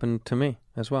you that happened to me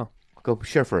as well. Go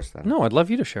share first, then. No, I'd love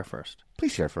you to share first.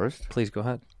 Please share first. Please go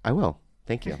ahead. I will.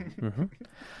 Thank you.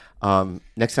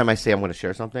 Next time I say I'm going to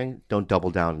share something, don't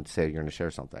double down and say you're going to share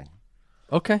something.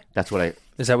 Okay. That's what I.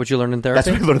 Is that what you learned in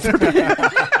therapy? That's what I learned in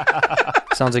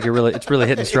therapy. Sounds like it's really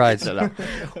hitting strides. No.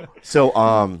 So,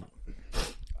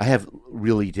 I have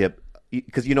really deep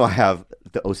because I have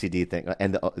the OCD thing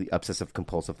and the obsessive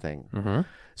compulsive thing. Mm-hmm.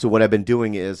 So what I've been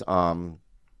doing is, I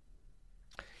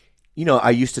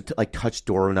used to touch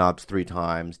doorknobs 3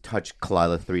 times, touch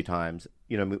Kalila 3 times,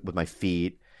 with my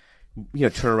feet.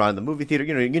 Turn around in the movie theater.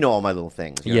 All my little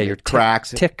things. Your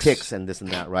cracks, ticks, and this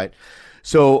and that. Right.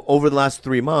 So over the last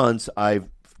 3 months, I've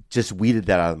just weeded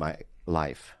that out of my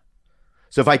life.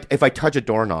 So if I touch a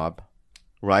doorknob,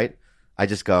 right, I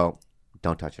just go,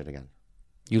 don't touch it again.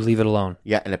 You leave it alone.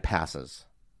 Yeah, and it passes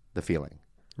the feeling.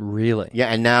 Really? Yeah,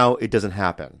 and now it doesn't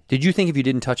happen. Did you think if you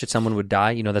didn't touch it, someone would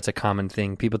die? That's a common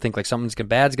thing. People think like something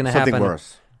bad's going to happen. Something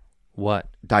worse. What?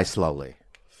 Die slowly.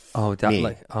 Oh,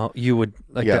 Me. You would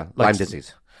like Yeah, that, like Lyme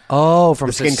disease. Oh, from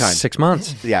The skin kind. 6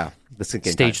 months. Yeah, the skin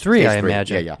Stage kind. 3, Stage I 3.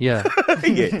 imagine. Yeah.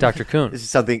 Yeah. Dr. Kuhn. This is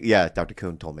something. Yeah, Dr.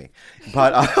 Kuhn told me,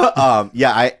 but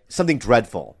something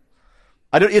dreadful.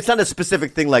 It's not a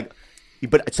specific thing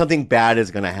but something bad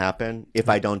is going to happen if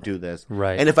I don't do this.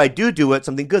 Right. And if I do it,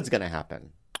 something good's going to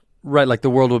happen. Right, like the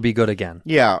world will be good again.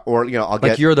 Yeah, or I'll get.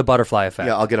 Like you're the butterfly effect.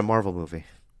 Yeah, I'll get a Marvel movie.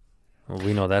 Well,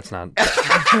 we know that's not.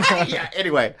 Yeah.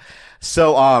 Anyway,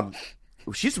 so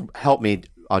she's helped me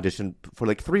audition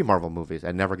for 3 Marvel movies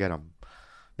and never get them.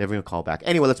 Never even call back.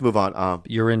 Anyway, let's move on.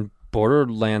 You're in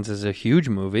Borderlands is a huge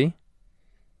movie.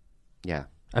 Yeah.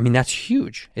 I mean, that's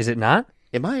huge. Is it not?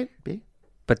 It might be.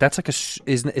 But that's like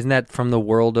isn't that from the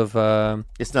world of?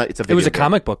 It's not. It's a. It was a game.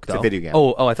 comic book, though. It's a video game.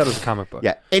 Oh, I thought it was a comic book.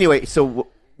 Yeah. Anyway, so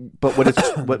but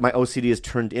what my OCD has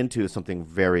turned into is something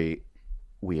very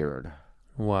weird.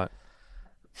 What?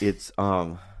 It's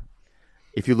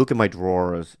if you look at my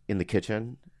drawers in the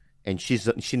kitchen, and she's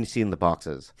seen the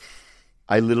boxes,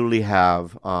 I literally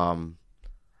have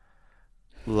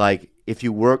if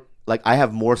you work I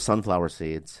have more sunflower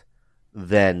seeds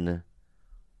than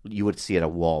you would see at a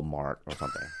Walmart or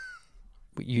something.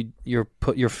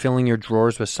 You're filling your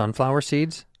drawers with sunflower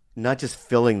seeds? Not just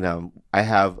filling them. I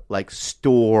have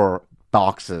store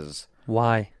boxes.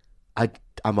 Why?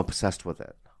 I'm obsessed with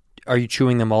it. Are you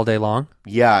chewing them all day long?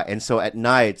 Yeah, and so at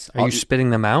nights... Are you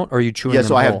spitting them out, or are you chewing them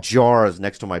so I whole? have jars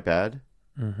next to my bed,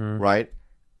 Mm-hmm. right?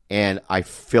 And I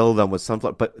fill them with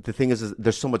sunflower... But the thing is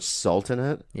there's so much salt in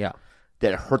it Yeah.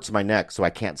 that it hurts my neck, so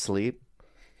I can't sleep.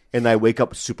 And I wake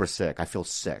up super sick. I feel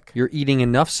sick. You're eating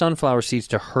enough sunflower seeds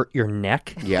to hurt your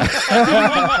neck? Yeah.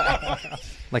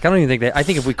 Like, I don't even think they... I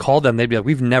think if we called them, they'd be like,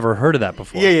 we've never heard of that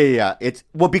before. Yeah. It's...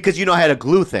 Well, because I had a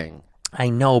glue thing. I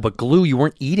know, but glue, you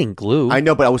weren't eating glue. I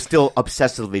know, but I was still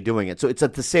obsessively doing it. So it's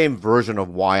the same version of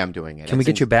why I'm doing it. Can we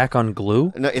get you back on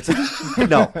glue? No,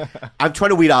 no. I'm trying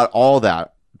to weed out all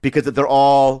that because they're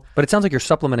all... But it sounds like you're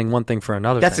supplementing one thing for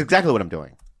another That's thing. exactly what I'm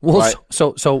doing. Well, right?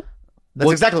 so That's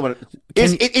exactly what...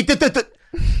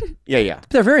 Yeah.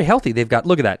 They're very healthy. They've got,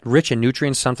 look at that, rich in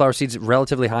nutrients, sunflower seeds,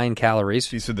 relatively high in calories.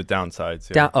 These are the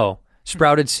downsides. Yeah.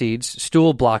 Sprouted seeds,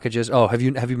 stool blockages. Oh, have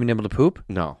you been able to poop?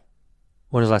 No.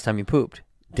 When was the last time you pooped?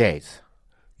 Days.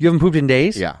 You haven't pooped in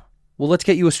days? Yeah. Well, let's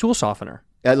get you a stool softener.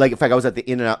 Like, in fact, I was at the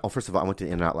In-N-Out. Oh, first of all, I went to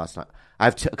the In-N-Out last night. I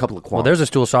have a couple of qualms. Well, there's a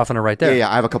stool softener right there. Yeah,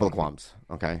 I have a couple of qualms.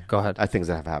 Okay. Go ahead. Things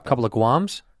that have happened. A couple of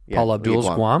qualms? Yeah, Paul Abdul's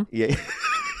Guam? Yeah.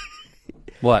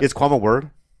 What? Is qualm a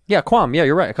word? Yeah, qualm. Yeah,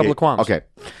 you're right. A couple of qualms. Okay.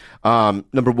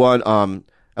 Number one,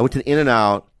 I went to the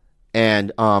In-N-Out,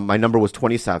 and my number was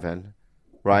 27,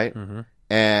 right? Mm-hmm.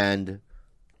 And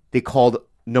they called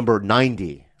number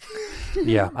 90.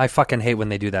 Yeah, I fucking hate when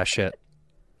they do that shit.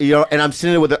 You know, and I'm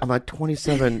sitting there with it. I'm like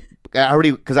 27.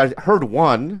 Because I heard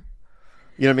one.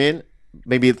 You know what I mean?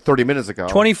 Maybe 30 minutes ago.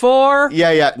 24.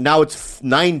 Yeah. Now it's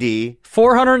 90.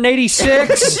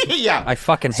 486. Yeah. I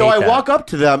fucking hate So I that. walk up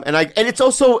to them, and it's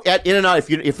also at In-N-Out.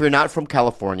 If you're not from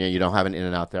California, you don't have an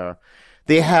In-N-Out there.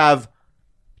 They have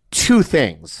two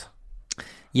things: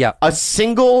 Yeah. a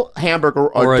single hamburger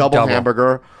or Or a a double double.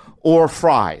 hamburger or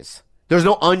fries. There's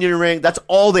no onion ring. That's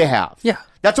all they have. Yeah.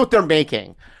 That's what they're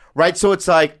making, right? So it's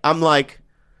like I'm like,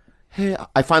 hey,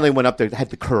 I finally went up there. I had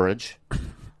the courage.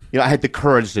 You know, I had the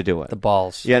courage to do it. The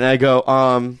balls. Yeah, and I go,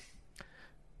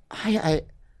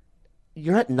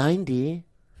 you're at 90,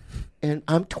 and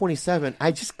I'm 27.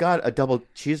 I just got a double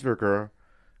cheeseburger,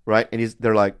 right? And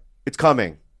they're like, it's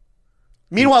coming.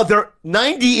 Meanwhile,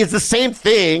 90 is the same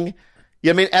thing,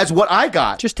 you know what I mean, as what I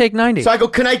got. Just take 90. So I go,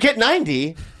 can I get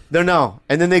 90? They're no.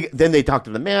 And then they talk to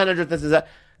the manager, this is that.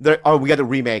 We got to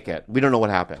remake it. We don't know what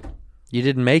happened. You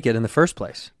didn't make it in the first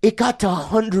place. It got to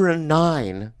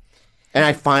 109, and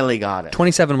I finally got it.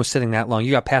 27 was sitting that long.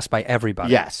 You got passed by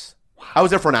everybody. Yes. Wow. I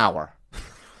was there for an hour.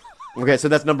 Okay, so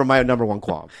that's my number one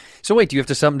qualm. So wait, do you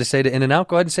have something to say to In-N-Out?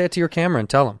 Go ahead and say it to your camera and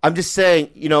tell them. I'm just saying,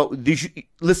 you know,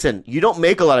 listen, you don't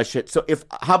make a lot of shit. So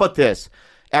how about this?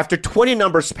 After 20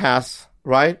 numbers pass,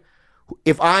 right?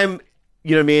 If I'm,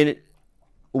 you know what I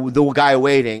mean, the guy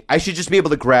waiting, I should just be able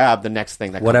to grab the next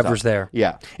thing that comes Whatever's up. there.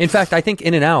 Yeah. In fact, I think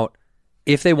In-N-Out,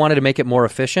 if they wanted to make it more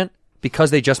efficient,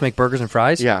 because they just make burgers and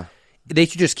fries, Yeah. they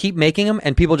should just keep making them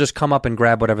and people just come up and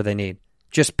grab whatever they need.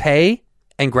 Just pay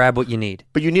and grab what you need.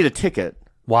 But you need a ticket.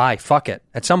 Why? Fuck it.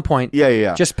 At some point,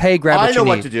 Yeah. just pay, grab what you need. I know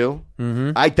what to do.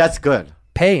 Mm-hmm. That's good.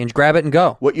 Pay and grab it and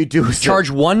go. What you do is Charge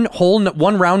one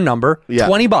round number, Yeah.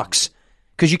 $20,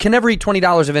 because you can never eat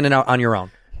 $20 of In-N-Out on your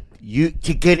own.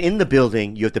 To get in the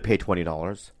building, you have to pay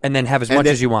 $20. And then have as And much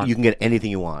then as you want. You can get anything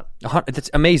you want.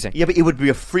 That's amazing. Yeah, but it would be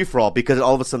a free-for-all because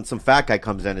all of a sudden some fat guy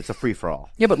comes in. It's a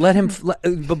free-for-all. Yeah, but let him.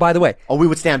 But by the way, we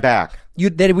would stand back.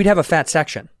 We'd have a fat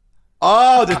section.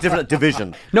 Oh, there's different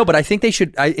division. No, but I think they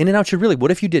should. In-N-Out should really.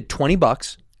 What if you did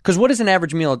 $20? Because what is an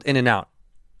average meal at In-N-Out?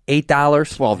 $8,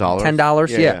 $12,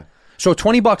 $10. Yeah. So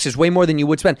 $20 is way more than you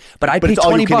would spend. But I'd pay it's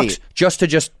all you can $20 eat. just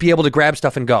to be able to grab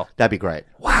stuff and go. That'd be great.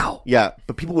 Wow. Yeah,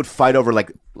 but people would fight over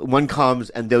like one comes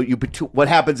and what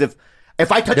happens if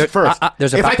I touch it first?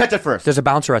 If I touch it first, there's a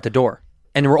bouncer at the door,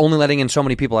 and we're only letting in so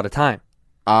many people at a time.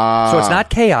 So it's not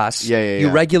chaos. Yeah. You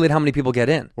regulate how many people get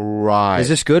in. Right. Is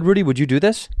this good, Rudy? Would you do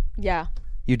this? Yeah.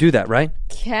 You do that, right?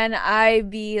 Can I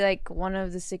be like one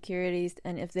of the securities,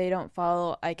 and if they don't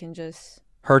follow, I can just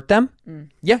hurt them?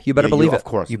 Yeah, you better believe it. Of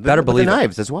course, you better believe the it.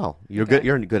 knives as well. You're good.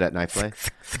 You're good at knife play.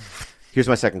 Here's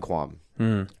my second qualm,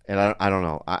 and I don't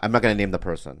know. I'm not going to name the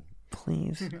person.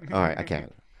 Please. All right, I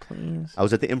can't. Please. I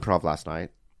was at the Improv last night.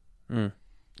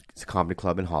 It's a comedy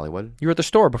club in Hollywood. You were at the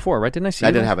store before, right? Didn't I see you?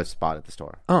 I didn't have a spot at the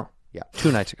store. Oh. Yeah.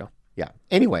 2 nights ago. Yeah.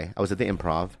 Anyway, I was at the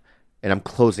Improv, and I'm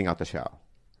closing out the show.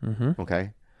 Mm-hmm.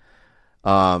 Okay.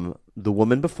 The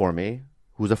woman before me,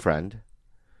 who's a friend,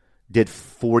 did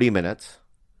 40 minutes.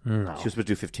 No. She was supposed to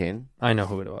do 15. I know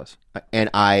who it was. And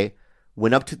I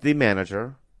went up to the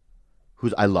manager,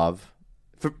 who's I love.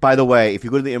 By the way, if you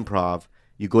go to the Improv,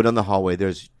 you go down the hallway,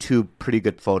 there's 2 pretty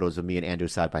good photos of me and Andrew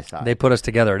side by side. They put us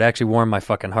together. It actually warmed my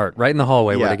fucking heart. Right in the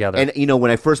hallway, we're together. And, you know, when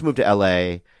I first moved to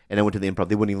L.A. and I went to the Improv,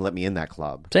 they wouldn't even let me in that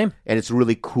club. Same. And it's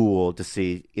really cool to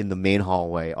see in the main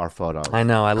hallway our photos. I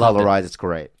know. I love it. Colorized, it's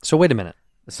great. So wait a minute.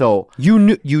 So you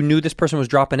knew this person was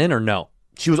dropping in or no?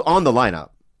 She was on the lineup.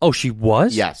 Oh, she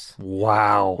was? Yes.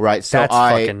 Wow. Right. So that's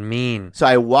fucking mean. So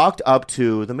I walked up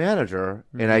to the manager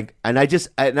and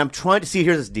I'm trying to see.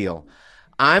 Here's this deal.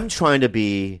 I'm trying to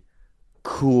be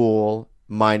cool,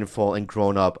 mindful, and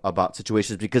grown up about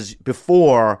situations because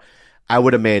before I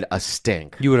would have made a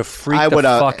stink. You would have freaked the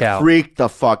fuck out. Freaked the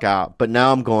fuck out. But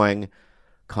now I'm going,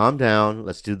 calm down.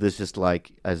 Let's do this just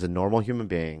like as a normal human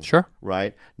being. Sure.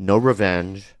 Right? No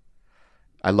revenge.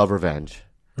 I love revenge.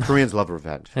 Koreans love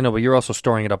revenge. I know, but you're also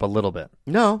storing it up a little bit.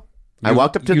 No. I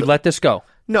walked up to let this go.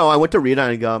 No, I went to Rita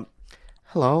and I go,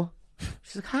 hello.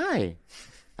 She's like, hi.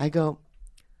 I go,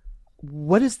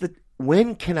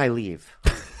 when can I leave?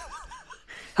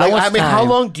 How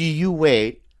long do you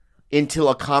wait until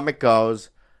a comic goes,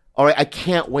 all right, I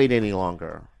can't wait any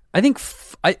longer? I think,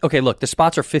 okay, look, the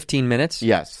spots are 15 minutes.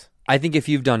 Yes. I think if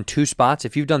you've done 2 spots,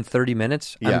 if you've done 30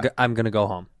 minutes, I'm going to go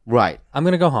home. Right. I'm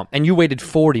going to go home. And you waited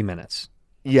 40 minutes.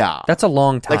 Yeah. That's a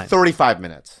long time. Like 35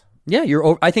 minutes. Yeah,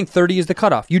 I think 30 is the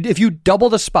cutoff. If you double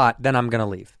the spot, then I'm going to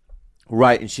leave.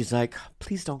 Right. And she's like,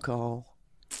 please don't go.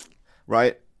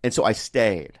 Right. And so I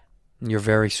stayed. You're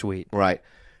very sweet. Right.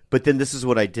 But then this is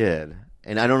what I did.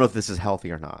 And I don't know if this is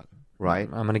healthy or not. Right.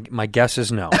 My guess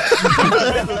is no.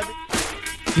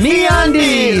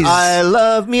 MeUndies! I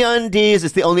love MeUndies.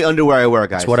 It's the only underwear I wear,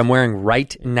 guys. It's what I'm wearing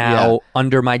right now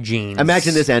under my jeans.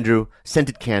 Imagine this, Andrew.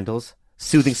 Scented candles,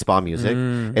 soothing spa music,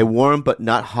 a warm but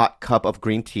not hot cup of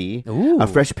green tea, a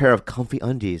fresh pair of comfy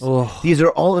undies. These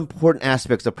are all important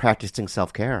aspects of practicing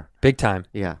self-care. Big time.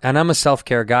 Yeah. And I'm a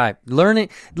self-care guy.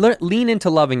 Lean into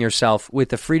loving yourself with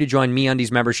the free-to-join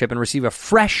MeUndies membership and receive a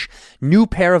fresh new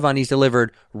pair of undies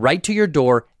delivered right to your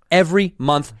door every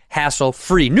month,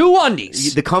 hassle-free. New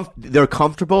undies. They're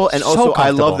comfortable, and So also I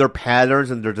comfortable. love their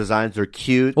patterns and their designs. They're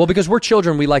cute. Well, because we're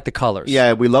children, we like the colors.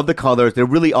 Yeah, we love the colors. They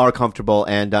really are comfortable,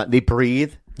 and they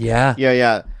breathe. Yeah.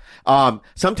 Yeah.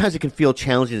 Sometimes it can feel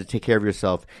challenging to take care of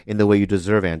yourself in the way you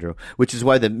deserve, Andrew, which is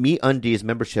why the MeUndies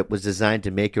membership was designed to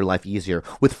make your life easier.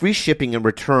 With free shipping and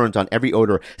returns on every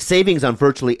order, savings on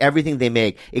virtually everything they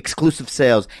make, exclusive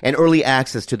sales, and early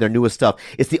access to their newest stuff,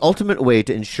 it's the ultimate way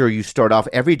to ensure you start off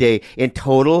every day in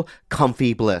total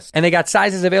comfy bliss. And they got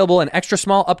sizes available in extra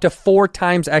small up to 4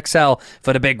 times XL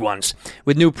for the big ones.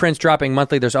 With new prints dropping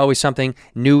monthly, there's always something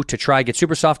new to try. Get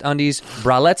super soft undies,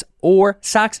 bralettes, or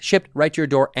socks shipped right to your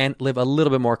door and live a little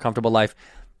bit more comfortable life.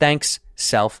 Thanks,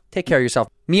 self. Take care of yourself.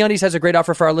 MeUndies has a great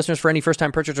offer for our listeners. For any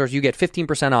first-time purchasers, you get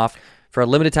 15% off. For a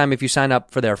limited time, if you sign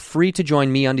up for their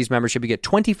free-to-join MeUndies membership, you get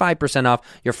 25% off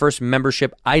your first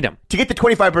membership item. To get the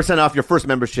 25% off your first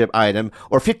membership item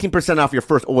or 15% off your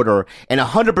first order and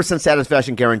 100%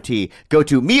 satisfaction guarantee, go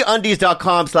to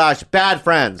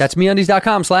MeUndies.com/badfriends. That's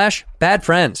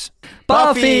MeUndies.com/badfriends.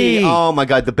 Buffy! Oh my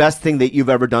God, the best thing that you've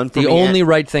ever done for me. The only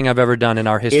right thing I've ever done in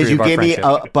our history is you of our gave me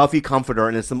friendship. a Buffy comforter,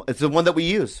 and it's the one that we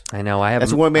use. I know. I have.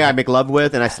 That's the one I make love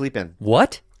with and I sleep in.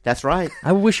 What? That's right.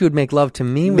 I wish you would make love to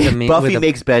me with a Buffy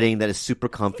makes bedding that is super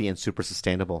comfy and super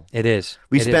sustainable. It is.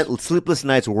 We spent sleepless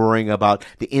nights worrying about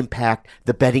the impact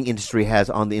the bedding industry has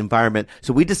on the environment,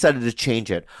 so we decided to change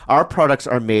it. Our products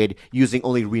are made using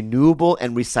only renewable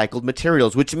and recycled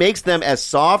materials, which makes them as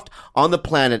soft on the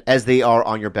planet as they are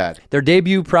on your bed. Their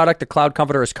debut product, the Cloud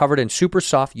Comforter, is covered in super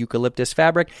soft eucalyptus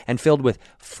fabric and filled with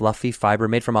fluffy fiber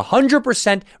made from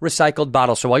 100% recycled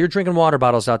bottles. So while you're drinking water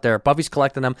bottles out there, Buffy's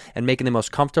collecting them and making the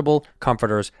most comfortable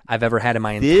comforters I've ever had in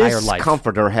my entire life. This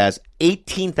comforter has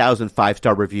 18,000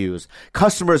 5-star reviews.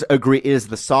 Customers agree it is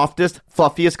the softest,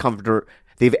 fluffiest comforter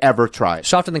they've ever tried.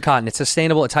 Softer than cotton. It's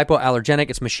sustainable. It's hypoallergenic.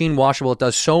 It's machine washable. It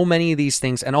does so many of these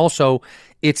things. And also,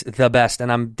 it's the best. And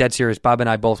I'm dead serious. Bob and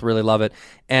I both really love it.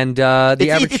 And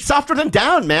it's softer than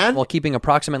down, man. While keeping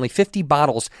approximately 50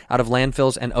 bottles out of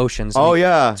landfills and oceans. Oh,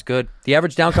 yeah. It's good. The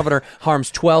average down comforter harms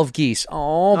 12 geese.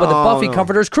 Oh, but the Buffy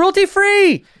comforter is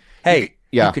cruelty-free. Hey.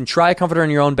 Yeah. You can try a comforter in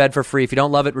your own bed for free. If you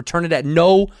don't love it, return it at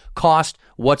no cost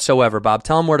whatsoever. Bob,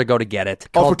 tell them where to go to get it.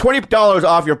 For $20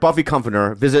 off your Buffy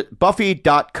comforter, visit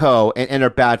buffy.co and enter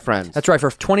Bad Friends. That's right.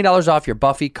 For $20 off your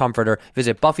Buffy comforter,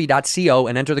 visit buffy.co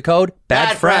and enter the code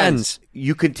Bad Friends.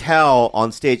 You could tell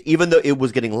on stage, even though it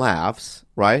was getting laughs,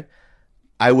 right?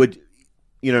 I would,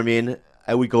 you know what I mean?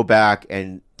 I would go back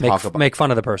and make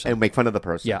fun of the person. And make fun of the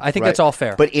person. Yeah, I think that's all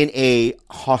fair. But in a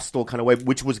hostile kind of way,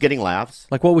 which was getting laughs.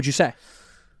 Like, what would you say?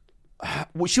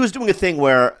 Well, she was doing a thing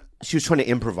where she was trying to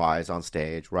improvise on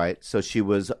stage, right? So she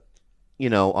was,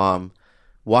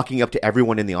 walking up to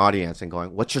everyone in the audience and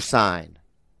going, "What's your sign?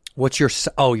 What's your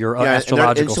astrological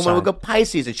and someone sign?" would go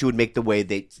Pisces, and she would make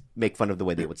fun of the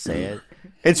way they would say it.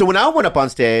 And so when I went up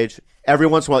on stage, every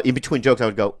once in a while, in between jokes, I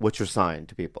would go, "What's your sign?"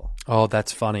 to people. Oh,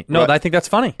 that's funny. No, Right. I think that's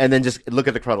funny. And then just look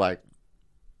at the crowd like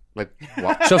what?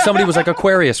 So if somebody was like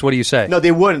Aquarius, what do you say? No,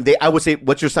 they wouldn't. I would say,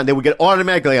 "What's your sign?" They would get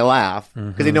automatically a laugh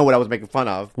because they know what I was making fun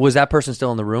of. Was that person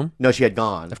still in the room? No, she had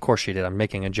gone. Of course she did. I'm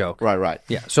making a joke. Right.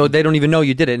 Yeah. So they don't even know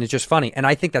you did it, and it's just funny. And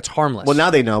I think that's harmless. Well, now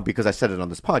they know because I said it on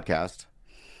this podcast.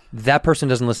 That person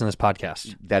doesn't listen to this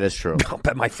podcast. That is true. I'll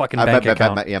bet my fucking bank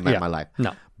account. My life.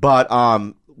 No. But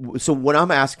so what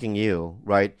I'm asking you,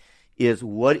 right, is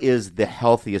what is the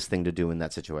healthiest thing to do in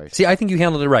that situation? See, I think you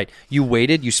handled it right. You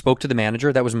waited. You spoke to the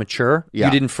manager. That was mature. Yeah.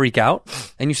 You didn't freak out.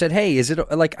 And you said, "Hey, is it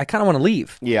like I kind of want to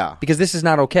leave? Yeah. Because this is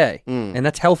not okay." And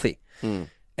that's healthy.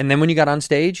 And then when you got on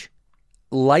stage,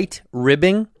 light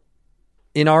ribbing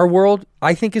in our world,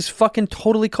 I think is fucking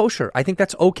totally kosher. I think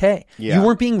that's okay. Yeah. You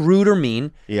weren't being rude or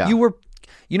mean. Yeah. You were,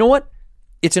 you know what?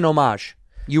 It's an homage.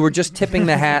 You were just tipping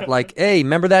the hat like, hey,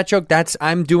 remember that joke?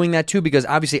 I'm doing that too because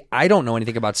obviously I don't know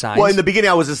anything about signs. Well, in the beginning,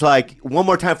 I was just like, one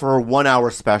more time for a 1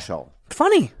 hour special.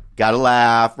 Funny. Gotta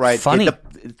laugh, right? Funny.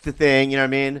 Get the thing, you know what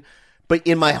I mean? But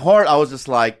in my heart, I was just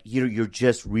like, you're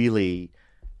just really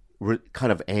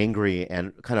kind of angry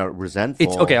and kind of resentful.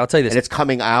 It's okay, I'll tell you this. And it's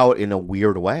coming out in a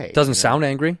weird way. Doesn't sound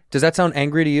angry. Does that sound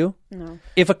angry to you? No.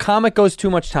 If a comic goes too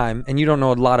much time, and you don't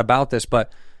know a lot about this,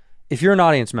 but if you're an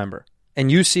audience member and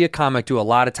you see a comic do a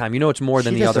lot of time, you know it's more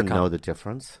than the other She doesn't know the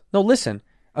difference. No, listen.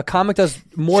 A comic does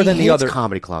more She than the hates other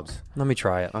comedy clubs. Let me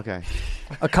try it. Okay.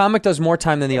 A comic does more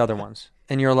time than the other ones.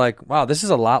 And you're like, wow, this is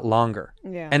a lot longer.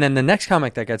 Yeah. And then the next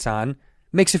comic that gets on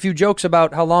makes a few jokes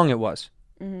about how long it was.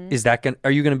 Mm-hmm. Is that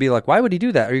are you going to be like, why would he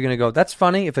do that? Are you going to go, that's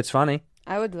funny if it's funny?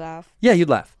 I would laugh. Yeah, you'd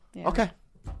laugh. Yeah. Okay.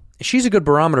 She's a good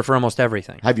barometer for almost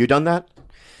everything. Have you done that?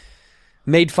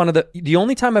 Made fun of the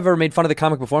only time I've ever made fun of the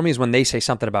comic before me is when they say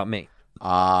something about me.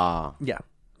 Ah. Yeah.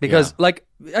 Because like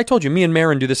I told you, me and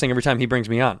Marin do this thing every time he brings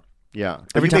me on. Yeah.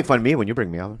 Every you time- make fun of me when you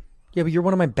bring me on. Yeah, but you're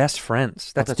one of my best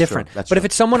friends. That's that's different. true. That's but true. if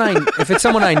it's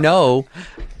someone I know,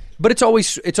 but it's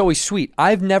always sweet.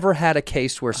 I've never had a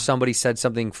case where somebody said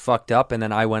something fucked up and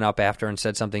then I went up after and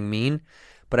said something mean.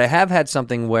 But I have had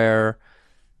something where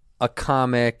a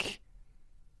comic.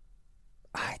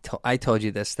 I told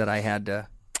you this that I had to.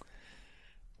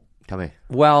 Tell me.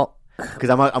 Well, because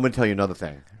I'm going to tell you another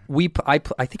thing. I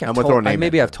think I'm gonna throw a name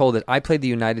maybe in. I've told it. I played the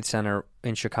United Center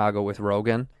in Chicago with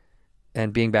Rogan,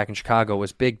 and being back in Chicago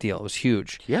was a big deal. It was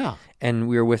huge. Yeah. And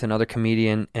we were with another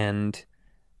comedian, and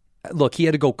look, he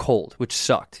had to go cold, which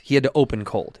sucked. He had to open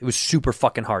cold. It was super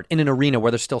fucking hard in an arena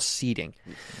where there's still seating.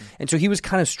 And so he was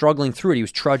kind of struggling through it. He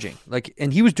was trudging.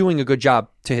 And he was doing a good job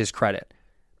to his credit.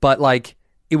 But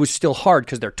it was still hard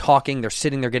because they're talking, they're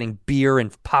sitting there getting beer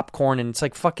and popcorn, and it's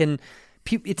like fucking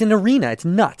it's an arena. It's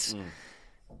nuts.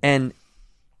 And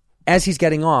as he's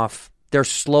getting off, they're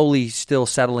slowly still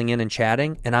settling in and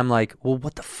chatting. And I'm like, well,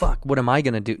 what the fuck? What am I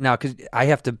going to do now? Because I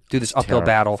have to do this uphill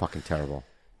battle. Fucking terrible.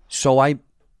 So I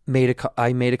made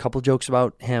a couple jokes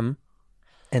about him,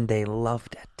 and they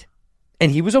loved it.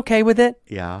 And he was okay with it.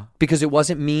 Yeah. Because it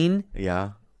wasn't mean.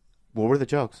 Yeah. What were the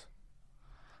jokes?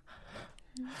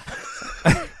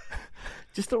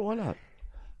 Just throw one out.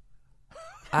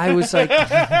 I was like,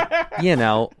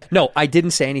 no, I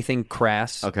didn't say anything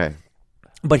crass. Okay.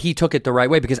 But he took it the right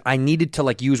way because I needed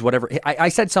to use whatever. I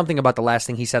said something about the last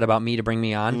thing he said about me to bring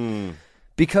me on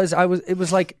because it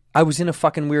was like I was in a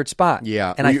fucking weird spot.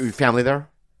 Yeah. And Were your family there?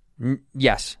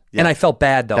 Yes. Yeah. And I felt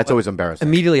bad though. That's always embarrassing.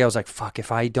 Immediately I was like, fuck,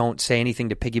 if I don't say anything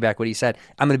to piggyback what he said,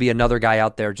 I'm going to be another guy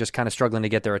out there just kind of struggling to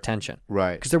get their attention.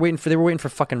 Right. Because they were waiting for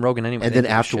fucking Rogan anyway. And They then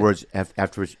didn't give a shit.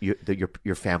 afterwards,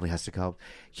 your family has to go.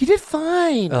 You did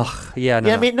fine. Ugh, yeah, no.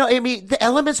 Yeah, I mean, the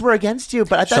elements were against you,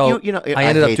 but I thought I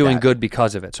ended up hate doing that. good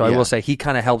because of it. So I Yeah. will say he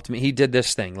kind of helped me. He did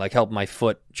this thing, helped my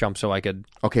foot jump so I could.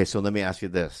 Okay, so let me ask you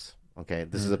this. Okay,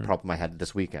 this is a problem I had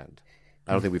this weekend.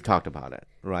 I don't think we've talked about it,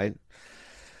 right?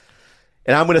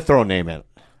 And I'm going to throw a name in,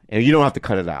 and you don't have to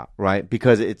cut it out, right?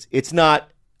 Because it's not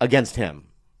against him,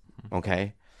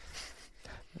 okay?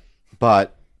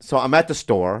 But so I'm at the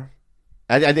store.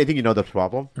 I think you know the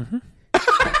problem.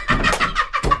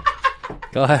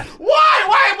 Go ahead.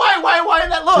 Why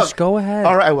that look? Just go ahead.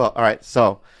 All right, I will. All right,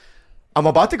 so I'm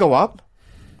about to go up.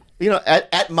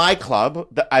 At my club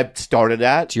that I've started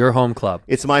at. It's your home club.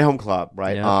 It's my home club,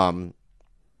 right? Yeah.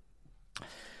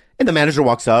 And the manager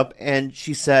walks up and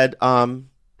she said, "You're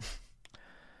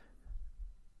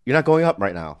not going up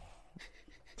right now."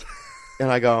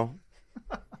 And I go,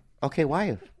 "Okay,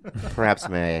 why? Perhaps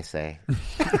may I say?"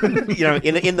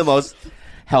 in the most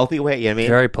healthy way. You know what I mean?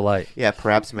 Very polite. Yeah,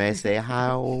 perhaps may I say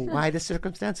why the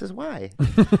circumstances, why?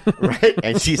 Right?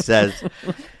 And she says,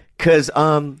 "Because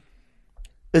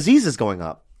Aziz is going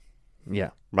up." Yeah.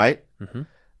 Right? Mm-hmm.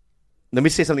 Let me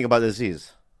say something about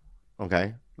Aziz.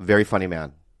 Okay? Very funny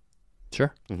man.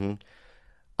 Sure. Mm-hmm.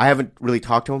 I haven't really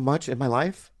talked to him much in my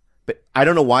life, but I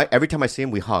don't know why. Every time I see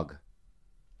him, we hug.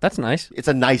 That's nice. It's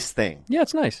a nice thing. Yeah,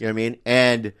 it's nice. You know what I mean?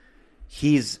 And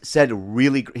he's said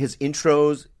his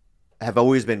intros have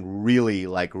always been really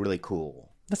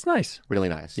cool. That's nice. Really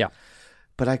nice. Yeah.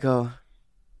 But I go,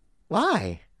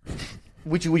 why?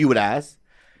 Which you would ask,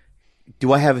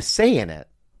 do I have a say in it?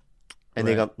 And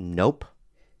they go, nope.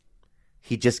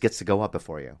 He just gets to go up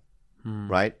before you.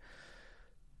 Right?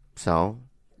 So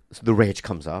the rage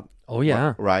comes up. Oh,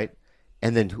 yeah. Right?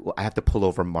 And then I have to pull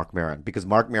over Mark Maron because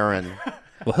Mark Maron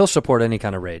Well, he'll support any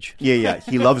kind of rage. Yeah.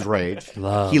 He loves rage.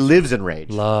 Loves. He lives in rage.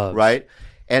 Loves. Right?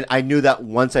 And I knew that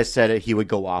once I said it, he would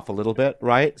go off a little bit,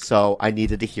 right? So I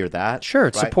needed to hear that. Sure,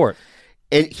 it's right? support.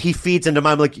 And he feeds into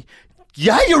mine. I'm like,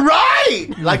 yeah, you're right.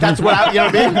 Like, that's what you know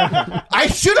what I mean? I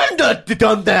shouldn't have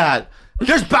done that.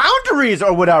 There's boundaries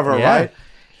or whatever, Yeah. right?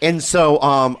 And so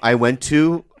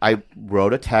I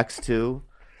wrote a text to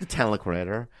the talent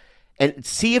coordinator and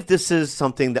see if this is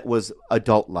something that was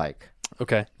adult-like.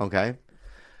 Okay. Okay.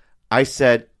 I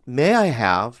said, may I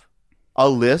have a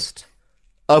list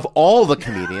of all the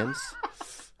comedians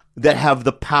that have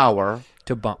the power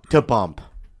To bump. to bump?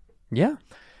 Yeah.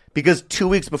 Because 2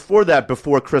 weeks before that,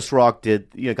 before Chris Rock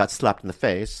got slapped in the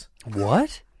face.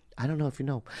 What? I don't know if you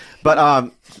know,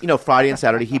 but Friday and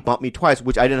Saturday he bumped me twice,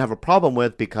 which I didn't have a problem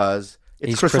with because it's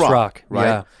He's Chris Chris Rock, Rock, right?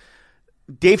 yeah.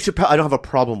 Dave Chappelle, I don't have a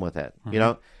problem with it, you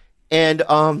know, and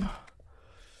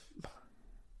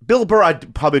Bill Burr, I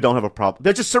probably don't have a problem.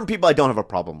 There's just certain people I don't have a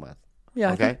problem with. Yeah,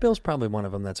 I Okay. think Bill's probably one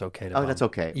of them that's okay to Oh, bump. that's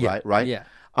okay, Yeah, right? Yeah.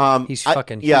 He's I-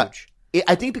 fucking yeah, huge.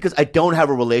 I think because I don't have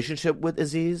a relationship with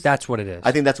Aziz. That's what it is.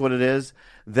 I think that's what it is.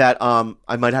 That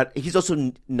I might have. He's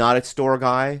also not a store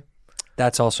guy.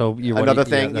 That's also Another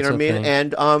thing, you know what I mean?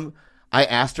 And I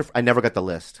asked her. I never got the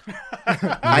list.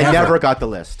 I never got the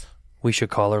list. We should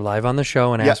call her live on the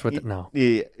show and ask what. No,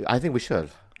 Yeah, I think we should.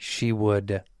 she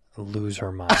would lose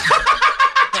her mind.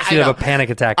 She'd have a panic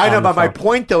attack. I know, on the but my phone.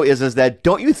 point though is that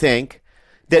don't you think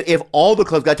that if all the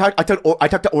clubs, I talked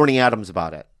to Orny Adams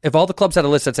about it. If all the clubs had a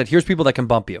list that said, "Here's people that can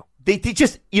bump you," They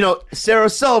just, Sarah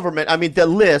Silverman. I mean, the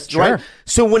list, Sure. right?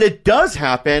 So when it does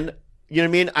happen, you know what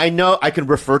I mean? I know I can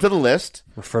refer to the list.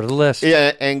 refer to the list.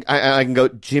 Yeah, and I can go,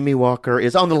 Jimmy Walker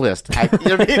is on the list. You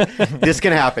know what I mean? This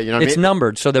can happen. You know what It's I mean?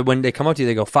 numbered so that when they come up to you,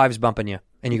 they go, "5's bumping you,"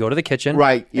 and you go to the kitchen.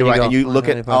 Right, you're right. go, And you look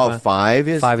at, "Oh, 5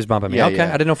 is... 5 is bumping me." Yeah, Okay, yeah.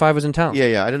 I didn't know 5 was in town.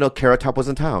 Yeah, I didn't know Carrot Top was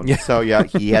in town. Yeah. So, yeah,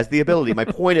 he has the ability. My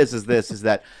point is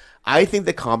that I think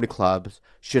the comedy clubs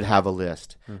should have a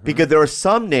list. Mm-hmm. Because there are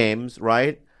some names,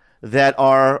 right, that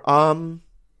are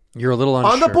You're a little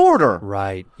unsure. on the border.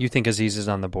 Right. You think Aziz is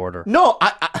on the border. No,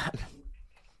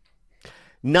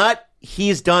 not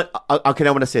he's done. Okay,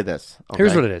 I want to say this. Okay?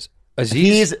 Here's what it is. Aziz.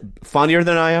 He's funnier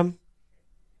than I am.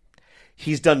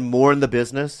 He's done more in the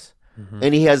business,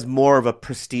 and he has more of a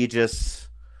prestigious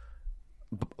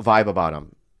vibe about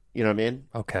him. You know what I mean?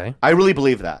 Okay. I really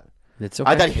believe that. It's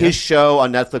okay. I thought his show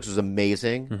on Netflix was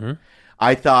amazing.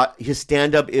 I thought his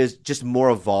stand-up is just more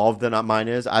evolved than mine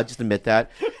is. I just admit that.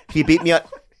 He beat me up.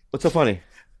 What's so funny?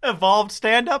 Evolved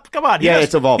stand-up? Come on.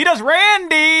 It's evolved. He does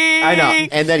Randy! I know.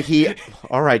 And then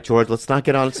all right, George, let's not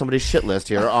get on somebody's shit list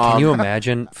here. Can you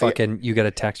imagine fucking you get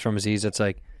a text from Aziz that's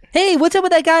like, "Hey, what's up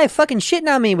with that guy fucking shitting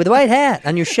on me with a white hat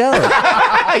on your show?"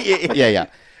 yeah.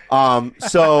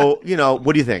 So,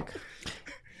 what do you think?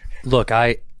 Look,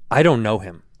 I don't know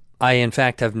him. I, in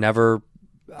fact, I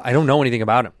don't know anything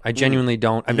about him. I genuinely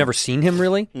don't. I've never seen him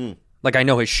really. Like, I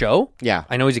know his show. Yeah.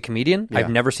 I know he's a comedian. Yeah. I've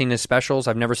never seen his specials.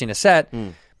 I've never seen a set.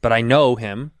 But I know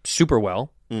him super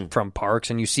well from parks,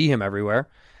 and you see him everywhere.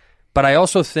 But I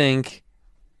also think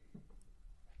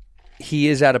he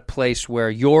is at a place where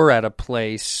you're at a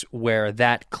place where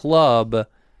that club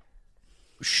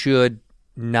should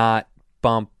not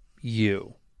bump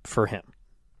you for him.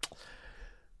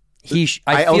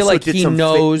 I feel also like did he some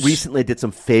knows. recently did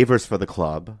some favors for the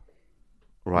club,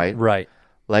 right? Right.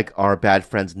 Like our Bad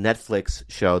Friends Netflix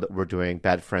show that we're doing,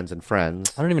 Bad Friends and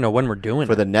Friends. I don't even know when we're doing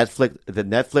For it. the Netflix. The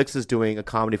Netflix is doing a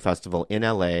comedy festival in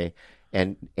LA,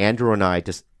 and Andrew and I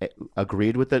just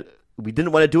agreed with it. We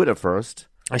didn't want to do it at first.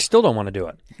 I still don't want to do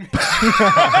it.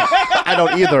 I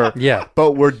don't either. Yeah.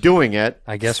 But we're doing it.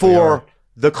 I guess we for are.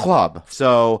 the club.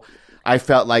 So I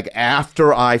felt like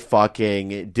after I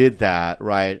fucking did that,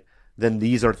 right? Then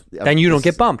these are. Then you don't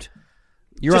get bumped.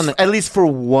 You're just on the at least for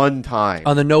one time.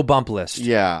 on the no bump list.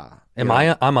 Yeah. Am You know.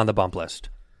 I? I'm on the bump list.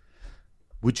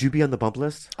 Would you be on the bump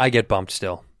list? I get bumped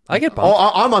still. I get Oh,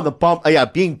 bumped. I'm on the bump. Yeah,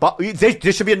 being bumped.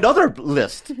 There should be another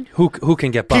list. Who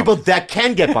can get bumped? People that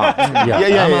can get bumped.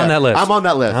 Yeah, I'm on that list. I'm on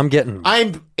that list. I'm getting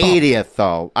I'm 80th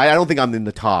though. I don't think I'm in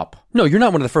the top. No, you're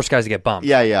not one of the first guys to get bumped.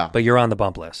 Yeah. But you're on the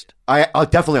bump list. I'm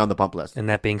definitely on the bump list. And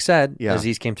that being said, Yeah.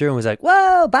 Aziz came through and was like,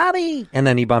 "Whoa, Bobby!" And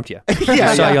then he bumped you. Yeah,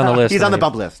 He saw you on the list. He's and on the he-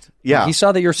 bump list. Yeah. He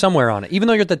saw that you're somewhere on it, even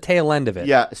though you're at the tail end of it.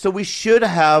 Yeah. So we should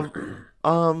have,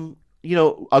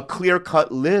 a clear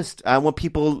cut list. I want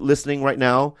people listening right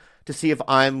now to see if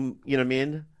I'm, you know what I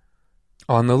mean?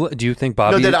 On the do you think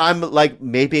Bobby? No, that I'm like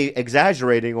maybe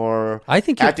exaggerating or I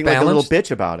think you're acting like a little balanced.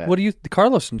 bitch about it. What do you?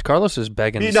 Carlos is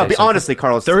begging. to No, say be something. honestly,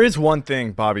 Carlos. There is one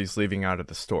thing Bobby's leaving out of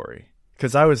the story.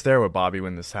 Because I was there with Bobby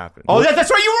when this happened. Oh, that's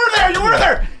right. You were there. You were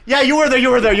there. Yeah, you were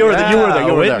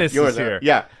there. Witnesses here.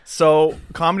 Yeah. So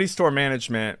Comedy Store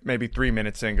management, maybe 3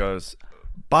 minutes in, goes,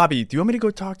 Bobby, do you want me to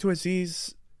go talk to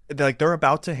Aziz? They're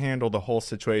about to handle the whole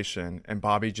situation, and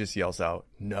Bobby just yells out,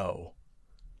 "No."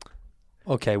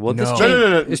 Okay, well,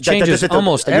 No. this changes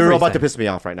almost everything. You're about to piss me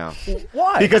off right now.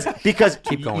 Why? Because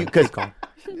Keep going.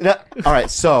 No, all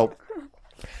right, so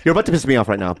you're about to piss me off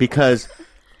right now because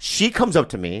she comes up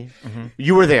to me.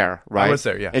 You were there, right? I was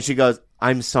there, yeah. And she goes,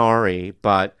 "I'm sorry,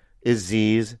 but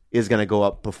Aziz is going to go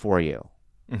up before you."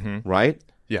 Right?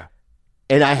 Yeah.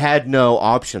 And I had no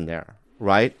option there,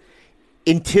 right?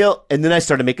 And then I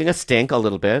started making a stink a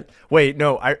little bit. Wait,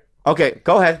 no, Okay,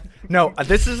 go ahead. No,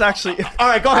 this is actually. All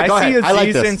right, go ahead. I see Aziz I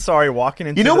like this. walking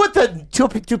into. You know what? The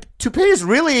toupee is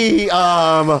really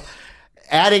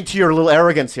adding to your little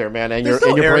arrogance here, man, and There's your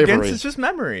no and your arrogance. bravery. It's just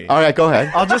memory. All right, go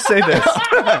ahead. I'll just say this: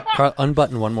 Carl,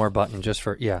 unbutton one more button just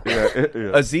for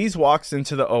Aziz walks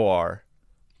into the OR,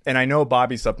 and I know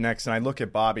Bobby's up next, and I look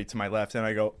at Bobby to my left, and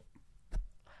I go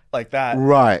like that.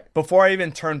 Right. Before I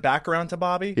even turn back around to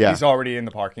Bobby, he's already in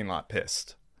the parking lot,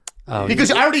 pissed.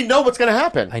 Because I already know what's going to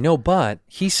happen. I know, but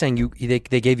he's saying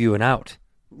they gave you an out.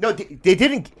 No, they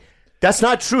didn't. That's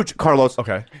not true, Carlos.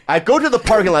 Okay. I go to the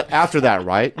parking lot after that,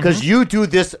 right? Because you do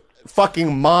this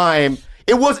fucking mime.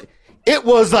 It was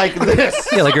like this.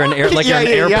 Yeah, like you're an airplane.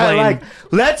 Yeah, like,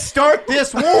 let's start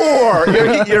this war. you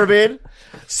know what I mean?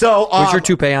 So was your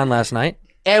toupee on last night?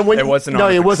 And when it wasn't no,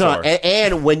 on. it It wasn't on.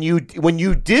 And when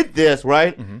you did this,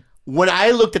 right? When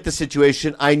I looked at the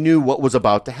situation, I knew what was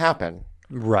about to happen.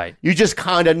 Right. You just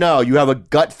kind of know. You have a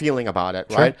gut feeling about it,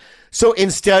 right? So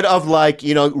instead of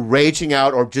raging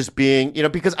out or just being,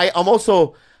 because I'm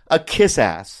also a kiss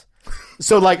ass.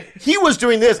 So he was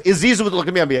doing this. Aziz would look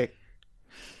at me and be like,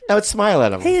 I would smile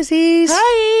at him. Hey, Aziz.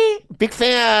 Hi. Big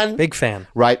fan. Big fan.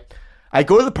 Right. I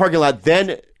go to the parking lot.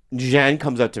 Then Jen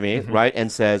comes up to me, right, and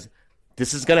says,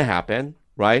 this is going to happen,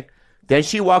 right? Then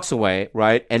she walks away,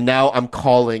 right? And now I'm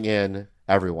calling in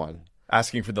everyone.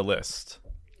 Asking for the list.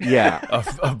 Yeah.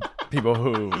 of people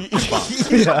who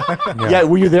bumped. Yeah,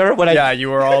 were you there when Yeah,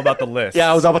 you were all about the list.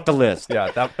 Yeah, I was all about the list.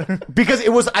 Yeah, because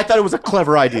I thought it was a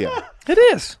clever idea. It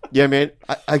is. Yeah, man.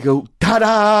 I go,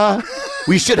 ta-da!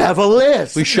 We should have a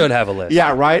list. We should have a list.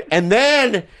 Yeah, right? And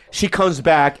then she comes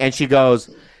back and she goes,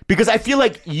 because I feel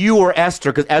like you or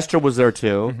Esther, because Esther was there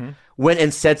too, went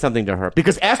and said something to her.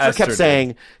 Because Esther kept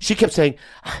saying,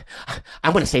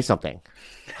 I'm going to say something.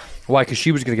 Why? Because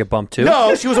she was going to get bumped too?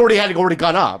 No, she had already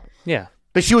gone up. Yeah.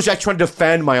 But she was trying to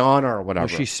defend my honor or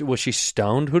whatever. Was she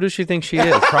stoned? Who does she think she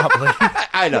is? probably.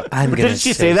 I know. Didn't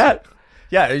she say that?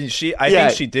 Yeah, I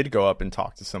think she did go up and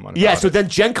talk to someone. Yeah, about so it. then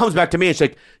Jen comes back to me and she's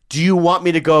like, do you want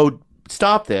me to go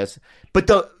stop this? But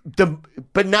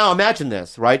but now imagine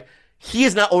this, right? He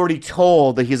is not already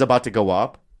told that he's about to go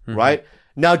up, right?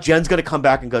 Now Jen's going to come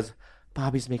back and goes,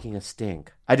 Bobby's making a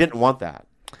stink. I didn't want that.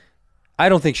 I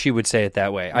don't think she would say it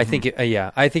that way. I think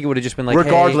I think it would have just been like,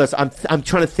 regardless, hey, I'm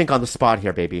trying to think on the spot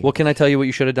here, baby. Well, can I tell you what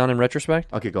you should have done in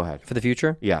retrospect? Okay, go ahead. For the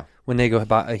future? Yeah. When they go,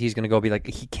 he's going to go be like,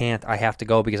 he can't. I have to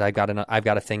go because I've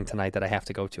got a thing tonight that I have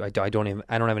to go to. I don't have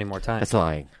any more time. That's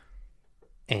lying.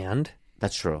 And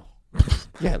that's true.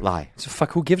 Yeah, lie. So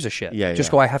fuck. Who gives a shit? Yeah, just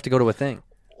go. I have to go to a thing.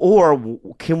 Or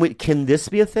can this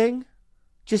be a thing?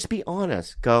 Just be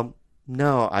honest. Go.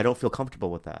 No, I don't feel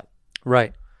comfortable with that.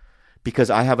 Right.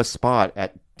 Because I have a spot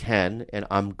at 10 and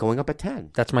I'm going up at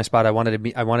 10. That's my spot. I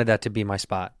wanted that to be my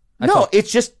spot.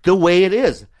 It's just the way it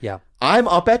is. Yeah. I'm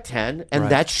up at 10 and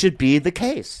that should be the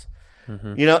case.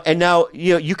 And now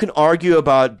you can argue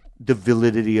about the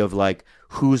validity of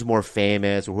who's more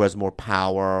famous or who has more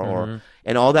power or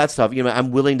and all that stuff. I'm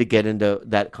willing to get into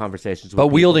that conversations with But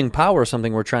people. wielding power is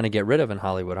something we're trying to get rid of in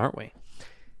Hollywood, aren't we?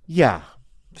 Yeah.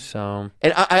 So,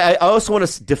 and I also want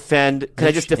to defend. Can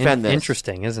I just defend this?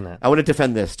 Interesting, isn't it? I want to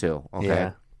defend this too. Okay.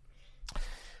 Yeah.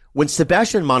 When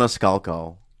Sebastian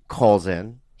Maniscalco calls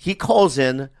in, he calls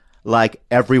in like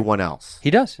everyone else.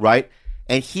 He does, right?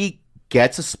 And he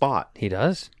gets a spot. He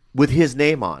does with his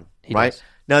name on. He right does.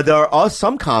 Now there are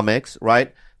some comics,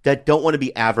 right, that don't want to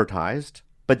be advertised,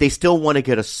 but they still want to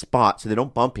get a spot, so they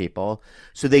don't bump people.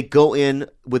 So they go in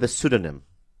with a pseudonym.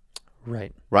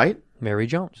 Right. Right. Mary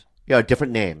Jones. Yeah, a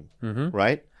different name,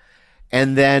 right?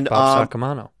 And then Bob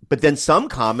Sacamano. But then some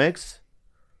comics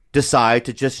decide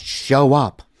to just show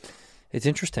up. It's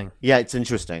interesting. Yeah, it's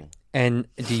interesting. And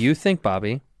do you think,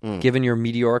 Bobby, given your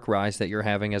meteoric rise that you're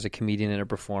having as a comedian and a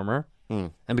performer,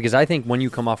 and because I think when you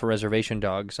come off of Reservation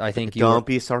Dogs, I think you don't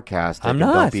be sarcastic. I'm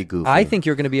not. Don't be goofy. I think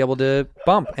you're going to be able to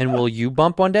bump. And will you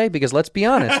bump one day? Because let's be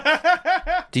honest.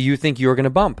 Do you think you're going to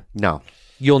bump? No.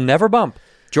 You'll never bump.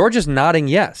 George is nodding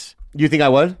yes. You think I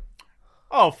would?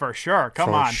 Oh, for sure. Come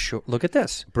For on. sure. Look at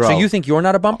this. Bro. So you think you're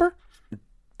not a bumper?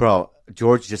 Bro,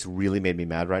 George just really made me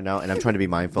mad right now, and I'm trying to be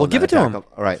mindful. Well, and give not it to attack him.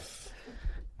 All right.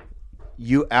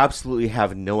 You absolutely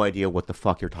have no idea what the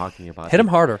fuck you're talking about. Hit him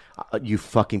harder. You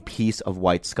fucking piece of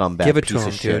white scumbag. Give it to piece him,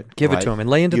 of shit, dude. Give it right? to him and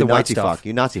lay into You the white Nazi stuff. Fuck.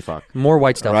 You Nazi fuck. More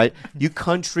white stuff. All right? You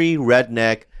country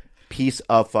redneck piece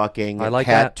of fucking I like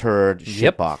cat that. turd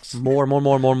Yep. shitbox. More.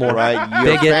 Right?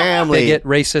 Your Bigot, family. bigot,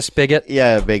 racist, bigot.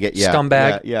 Yeah, bigot. Yeah.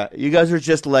 Scumbag. Yeah. You guys are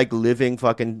just like living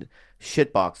fucking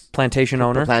shitbox. Plantation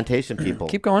owner. Plantation people.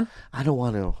 Keep going. I don't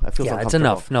want to. I feel Yeah, it's uncomfortable.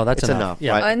 enough. No, that's it's enough. enough.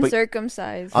 Yeah. Right? But-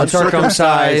 Uncircumcised.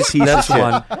 Uncircumcised. piece of That's shit.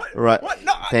 one. Right.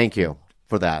 Thank you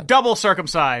for that. Double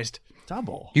circumcised.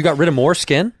 Double. You got rid of more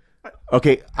skin?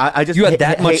 Okay, I just You had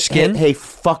that much skin? Hey,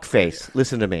 fuckface,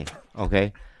 listen to me.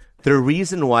 Okay, the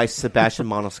reason why Sebastian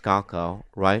Maniscalco,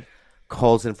 right,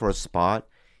 calls in for a spot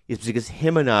is because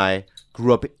him and I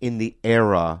grew up in the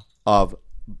era of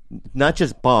not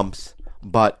just bumps,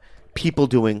 but people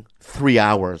doing 3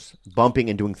 hours, bumping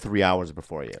and doing 3 hours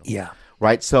before you. Yeah.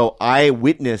 Right. So I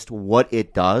witnessed what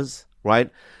it does. Right.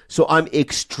 So I'm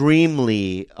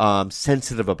extremely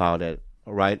sensitive about it.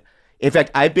 Right. In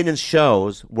fact, I've been in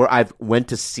shows where I've went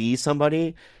to see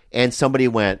somebody and somebody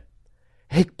went,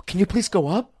 "Hey, can you please go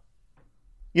up?"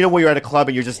 You know, where you're at a club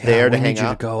and you're just there to we hang need you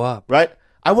out. to go up. Right.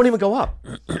 I won't even go up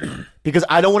because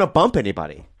I don't want to bump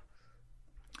anybody.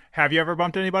 Have you ever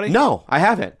bumped anybody? No, I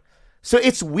haven't. So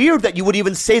it's weird that you would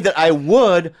even say that I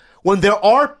would when there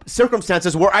are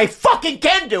circumstances where I fucking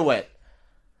can do it.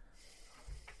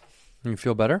 You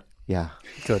feel better? Yeah.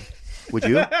 Good. Would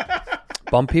you?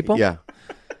 Bump people? Yeah.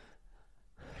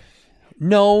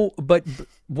 No, but,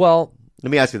 well,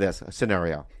 Let me ask you this a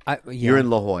scenario. You're in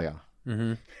La Jolla.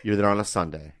 Mhm. You're there on a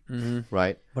Sunday,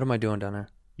 right? What am I doing down there?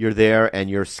 You're there and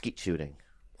you're skeet shooting.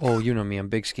 Oh, you know me. I'm a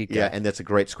big skeet guy. Yeah, and that's a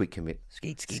great skeet community.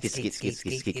 Skeet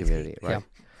community, right?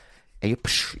 And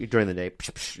you're during the day.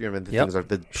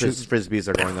 The frisbees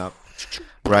are going up,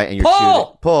 right? And you're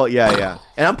shooting. Pull, yeah.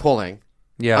 And I'm pulling.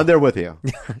 Yeah. I'm there with you,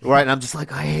 right? And I'm just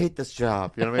like, I hate this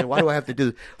job. You know what I mean? Why do I have to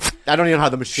do? I don't even know how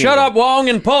the machine. Shut up, Wong,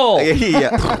 and pull.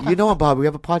 Yeah. You know what, Bob? We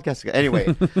have a podcast together.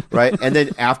 Anyway, right? And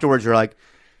then afterwards, you're like,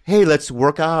 hey, let's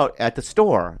work out at the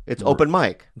store. It's open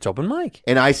mic. It's open mic.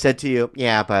 And I said to you,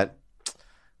 yeah, but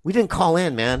we didn't call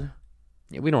in, man.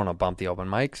 Yeah, we don't want to bump the open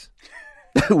mics.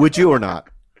 Would you or not?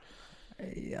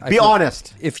 Be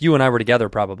honest. If you and I were together,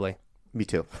 probably. Me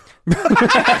too.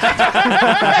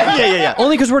 Yeah.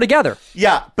 Only because we're together.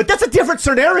 Yeah, but that's a different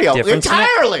scenario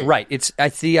entirely. Right. I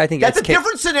think that's a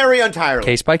different scenario entirely.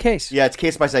 Case by case. Yeah, it's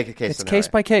case by case. It's scenario. case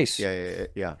by case.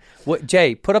 Yeah. What,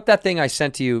 Jay, put up that thing I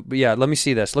sent to you. Yeah, let me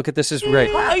see this. Look at this. Is great.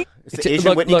 It's the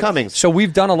Asian Whitney Cummings. So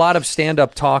we've done a lot of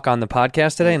stand-up talk on the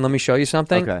podcast today, and let me show you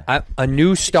something. Okay. A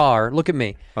new star. Look at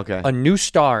me. Okay. A new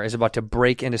star is about to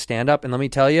break into stand-up, and let me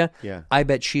tell you, Yeah. I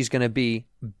bet she's going to be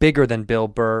bigger than Bill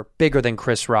Burr, bigger than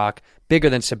Chris Rock, bigger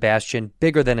than Sebastian,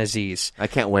 bigger than Aziz. I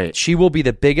can't wait. She will be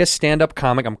the biggest stand-up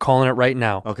comic. I'm calling it right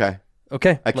now. Okay.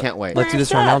 Okay. I can't wait. Let's do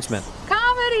this for announcement.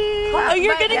 Oh,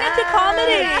 you're getting into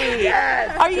comedy.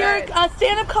 Are you a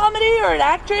stand-up comedy or an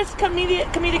actress,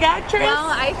 comedic actress? Well,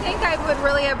 I think I would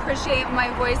really appreciate my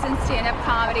voice in stand-up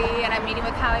comedy, and I'm meeting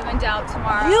with Howie Mandel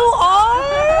tomorrow. You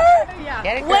are?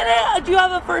 Yeah. When do you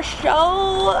have a first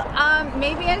show?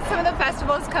 Maybe in some of the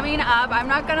festivals coming up. I'm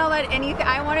not gonna let anything.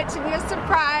 I want it to be a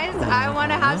surprise. I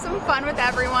want to have some fun with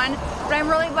everyone. But I'm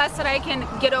really blessed that I can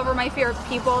get over my fear of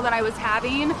people that I was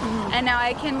having, and now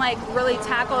I can really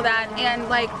tackle that and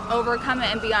overcome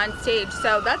it and be on stage.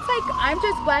 So that's I'm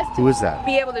just blessed Who is that? to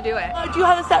be able to do it. Do you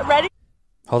have a set ready?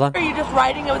 Hold on. Or are you just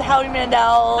writing it with Howie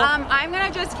Mandel? I'm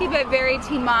gonna just keep it very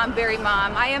teen mom, very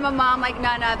mom. I am a mom like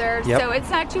none other, Yep. so it's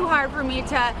not too hard for me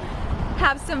to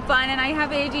have some fun. And I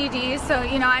have ADD, so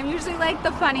I'm usually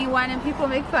the funny one, and people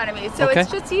make fun of me. So Okay.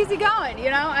 it's just easy going.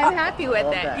 I'm happy with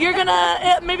it. You're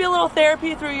gonna maybe a little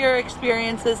therapy through your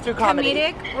experiences through comedy.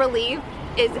 Comedic relief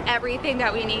is everything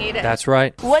that we need. That's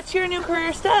right. What's your new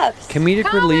career steps?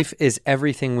 Comedic relief is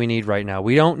everything we need right now.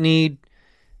 We don't need,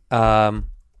 you know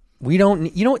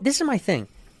what? This is my thing.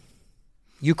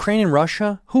 Ukraine and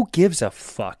Russia, who gives a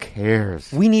fuck?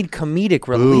 Cares? We need comedic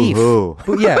relief.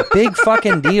 Boo-hoo. Yeah, big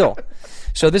fucking deal.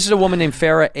 So this is a woman named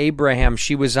Farrah Abraham.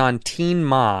 She was on Teen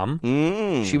Mom.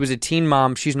 She was a teen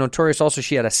mom. She's notorious. Also,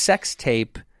 she had a sex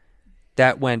tape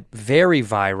that went very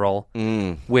viral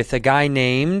with a guy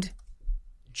named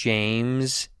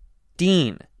James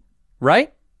Dean,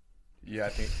 right? Yeah, I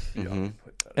think.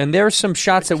 And there's some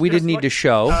shots that we didn't need to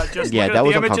show. Just Yeah, look at that the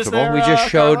was images uncomfortable. there, We just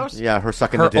showed Carlos. Yeah, her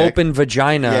sucking her the dick. open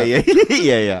vagina.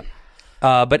 Yeah.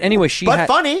 But anyway,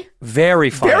 funny. Very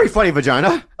funny. Very funny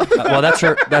vagina. Well, that's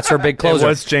her big closer. It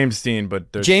was James Dean,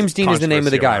 but there's James Dean is the name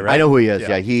of the guy, right? I know who he is.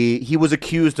 Yeah, he was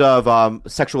accused of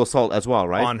sexual assault as well,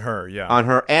 right? On her, yeah. On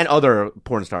her and other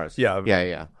porn stars.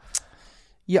 Yeah.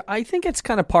 Yeah, I think it's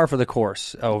kind of par for the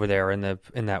course over there in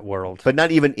that world. But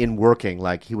not even in working.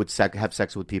 Like he would have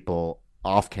sex with people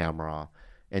off camera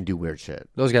and do weird shit.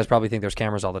 Those guys probably think there's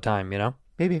cameras all the time, you know?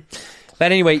 Maybe.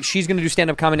 But anyway, she's going to do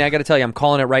stand-up comedy. I got to tell you, I'm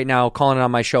calling it right now, calling it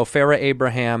on my show. Farrah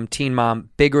Abraham, Teen Mom,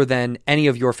 bigger than any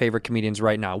of your favorite comedians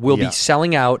right now. We'll be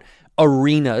selling out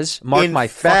arenas. Mark my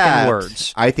fucking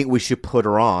words. I think we should put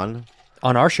her on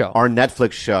our show. Our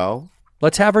Netflix show.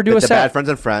 Let's have her do a set. The Bad Friends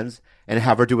and Friends, and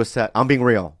have her do a set. I'm being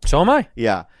real. So am I.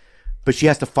 Yeah. But she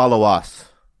has to follow us.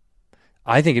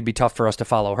 I think it'd be tough for us to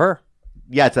follow her.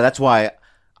 Yeah, so that's why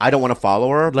I don't want to follow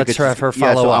her. Let's have her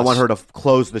follow us. I want her to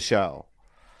close the show.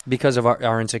 Because of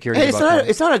our insecurity. Hey,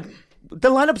 it's not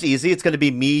the lineup's easy. It's going to be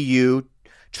me, you,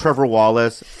 Trevor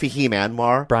Wallace, Fahim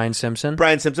Anwar, Brian Simpson.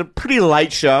 Pretty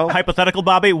light show. Hypothetical,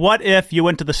 Bobby. What if you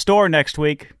went to the store next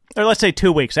week, or let's say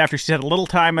 2 weeks after she's had a little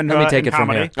time in Let me take it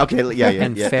comedy. from here. Okay, yeah.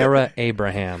 And Farrah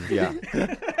Abraham. Yeah.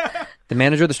 The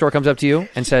manager of the store comes up to you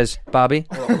and says, Bobby,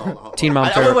 Teen Mom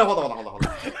Farrah.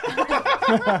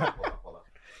 Hold on.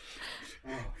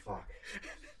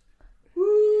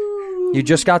 You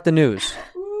just got the news.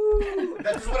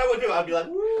 That's what I would do. I'd be like,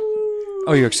 woo.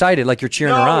 Oh, you're excited, like you're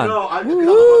cheering her on. No, I'm about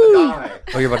to die.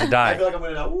 Oh, you're about to die. I feel like I'm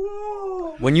going to die.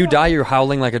 Woo. When you die, you're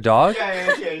howling like a dog?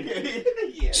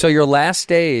 Yeah. So your last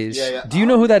days, do you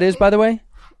know who that is, by the way?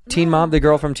 Teen Mom, the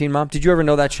girl from Teen Mom. Did you ever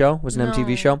know that show? It was an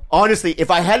MTV show? Honestly,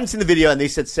 if I hadn't seen the video and they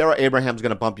said Sarah Abraham's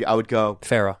going to bump you, I would go.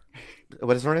 Farrah.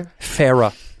 What is her name?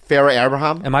 Farrah. Farrah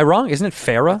Abraham? Am I wrong? Isn't it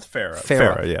Farrah? It's Farrah.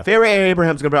 Farrah, yeah. Farrah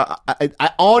Abraham's going to be.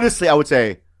 I honestly, I would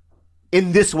say,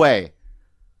 in this way.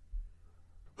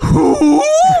 Who?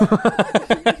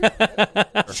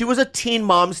 She was a Teen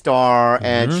Mom star,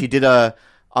 and she did a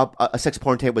sex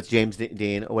porn tape with James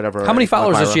Dean or whatever. How many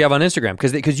followers does she have on Instagram?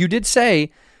 Because you did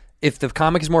say if the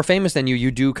comic is more famous than you,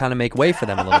 you do kind of make way for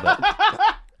them a little bit.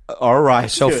 All right.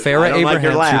 So Dude, Farrah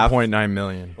Abraham, 2.9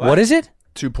 million. What is it?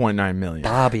 2.9 million.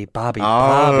 Bobby.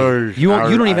 Oh, You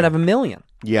don't even have a million.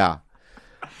 Yeah.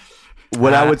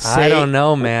 What I would say, I don't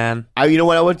know, man. You know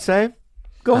what I would say?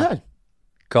 Go ahead.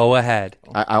 Go ahead.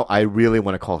 I really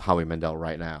want to call Howie Mandel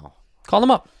right now. Call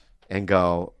him up. And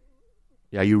go,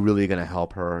 yeah, you really going to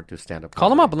help her do stand-up comedy?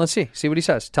 Call him up and let's see what he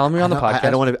says. Tell him you're on the podcast. I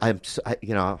don't want to, I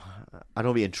don't want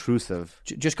to be intrusive.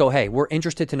 Just go, hey, we're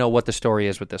interested to know what the story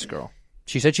is with this girl.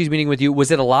 She said she's meeting with you.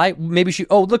 Was it a lie? Maybe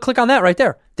look, click on that right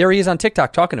there. There he is on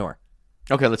TikTok talking to her.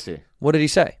 Okay, let's see. What did he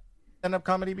say? Stand-up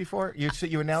comedy before?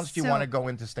 You announced you want to go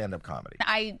into stand-up comedy.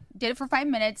 I did it for 5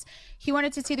 minutes. He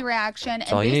wanted to see the reaction,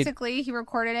 That's and all you need. basically he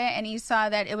recorded it, and he saw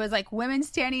that it was like women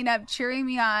standing up, cheering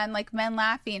me on, like men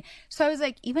laughing. So I was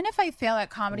like, even if I fail at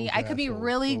comedy, I could be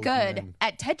really good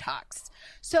at TED Talks.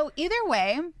 So either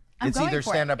way, it's either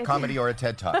stand-up comedy or a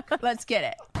TED Talk. Let's get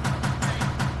it.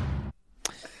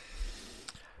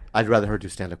 I'd rather her do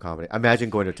stand-up comedy. Imagine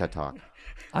going to a TED Talk.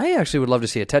 I actually would love to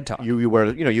see a TED Talk. You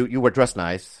wear dressed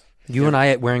nice. You and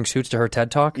I wearing suits to her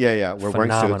TED Talk? Yeah. We're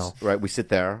Phenomenal. wearing suits, right? We sit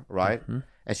there, right? Mm-hmm.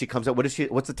 And she comes up. What's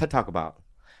the TED Talk about?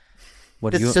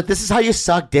 So this is how you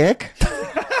suck dick?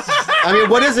 I mean,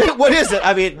 what is it? What is it?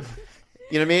 I mean,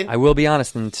 you know what I mean? I will be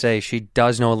honest and say she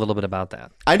does know a little bit about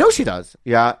that. I know she does.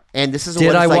 Yeah. And this is Did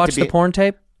what it's I like watch to the porn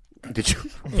tape? Did you?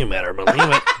 You better believe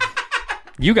it.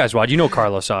 You guys watch. You know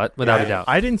Carlos saw it, without a doubt.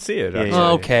 I didn't see it. Actually.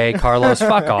 Okay, Carlos,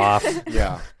 fuck off.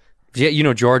 Yeah. You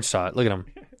know George saw it. Look at him.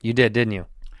 You did, didn't you?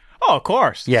 Oh, of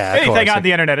course. Yeah, Anything on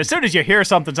the internet. As soon as you hear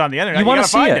something's on the internet, you want to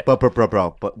see find it.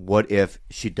 But what if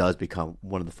she does become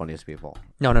one of the funniest people?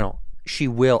 No. She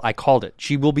will. I called it.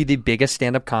 She will be the biggest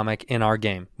stand-up comic in our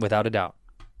game, without a doubt.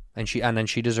 And then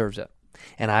she deserves it.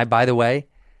 And by the way,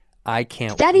 I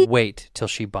can't wait till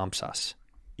she bumps us.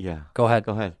 Yeah. Go ahead.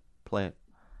 Play it.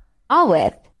 All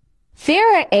with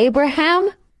Farrah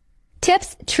Abraham.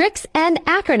 Tips, tricks, and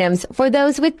acronyms for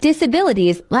those with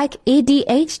disabilities like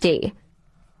ADHD.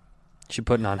 She's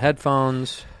putting on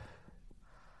headphones.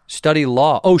 Study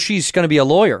law. Oh, she's going to be a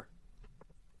lawyer.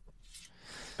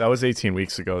 That was 18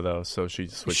 weeks ago, though, so she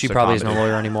switched. She to probably comedy. isn't a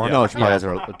lawyer anymore. No, she probably has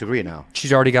her degree now.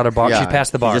 She's already got her bar. She's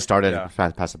passed the bar. She just started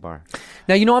past the bar.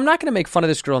 Now, I'm not going to make fun of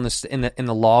this girl in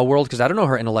the law world because I don't know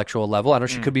her intellectual level. I know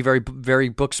she could be very, very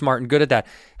book smart and good at that.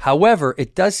 However,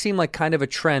 it does seem like kind of a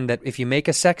trend that if you make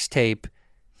a sex tape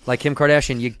like Kim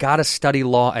Kardashian, you got to study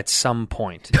law at some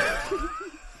point.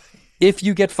 If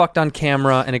you get fucked on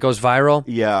camera and it goes viral,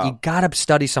 you got to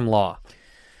study some law.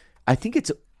 I think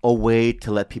it's a way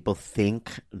to let people think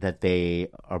that they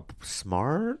are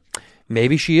smart.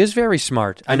 Maybe she is very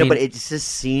smart. I know, mean, but it just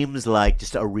seems like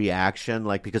just a reaction,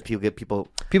 like because people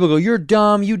go, "You're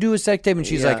dumb. You do a sex tape," and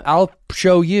she's Yeah. like, "I'll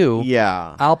show you.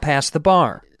 Yeah, I'll pass the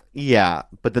bar." Yeah,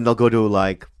 but then they'll go to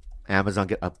like Amazon,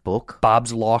 get a book.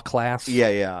 Bob's Law Class.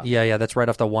 Yeah. That's right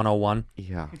off the 101.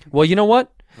 Yeah. Well, you know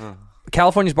what?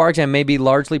 California's bar exam may be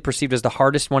largely perceived as the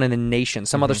hardest one in the nation.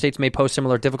 Some other states may pose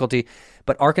similar difficulty,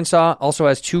 but Arkansas also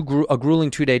has a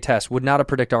grueling 2-day test. Would not have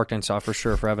predicted Arkansas for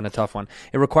sure for having a tough one.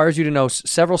 It requires you to know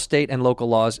several state and local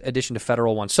laws, in addition to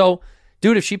federal ones. So,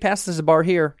 dude, if she passes the bar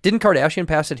here, didn't Kardashian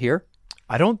pass it here?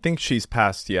 I don't think she's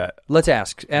passed yet. Let's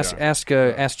ask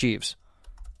Jeeves.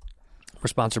 We're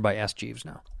sponsored by Ask Jeeves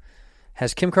now.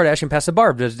 Has Kim Kardashian passed the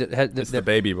bar? It's the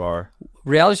baby bar.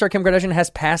 Reality star Kim Kardashian has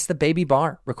passed the baby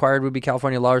bar. Required would be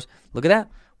California laws. Look at that.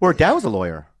 Well, her dad was a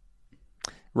lawyer.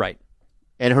 Right.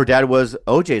 And her dad was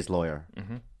OJ's lawyer.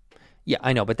 Yeah,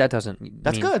 I know, but that doesn't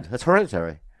That's mean... good. That's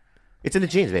hereditary. It's in the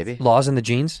genes, baby. Laws in the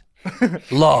genes?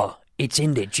 Law. It's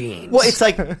in the genes. Well, it's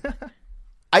like...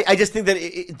 I just think that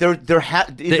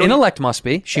the intellect must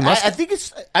be. She must. I think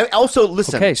it's... I also,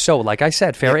 listen... Okay, so like I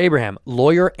said, Farrah Abraham,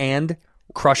 lawyer and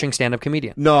crushing stand-up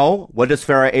comedian. No. What does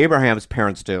Farrah Abraham's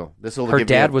parents do? Her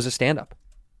dad was a stand-up.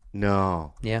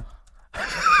 No. Yeah.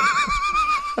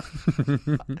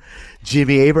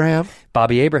 Jimmy Abraham?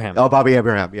 Bobby Abraham. Oh, Bobby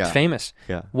Abraham, yeah. Famous.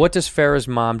 Yeah. What does Farrah's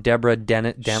mom, Deborah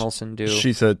Danielson, do?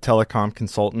 She's a telecom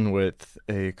consultant with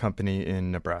a company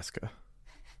in Nebraska.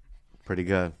 Pretty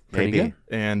good. Pretty good.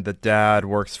 And the dad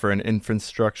works for an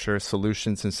infrastructure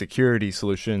solutions and security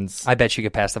solutions. I bet she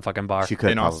could pass the fucking bar. She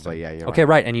could in probably, Austin. yeah. You're Okay,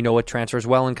 right. And you know what transfers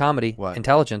well in comedy? What?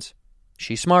 Intelligence.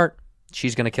 She's smart.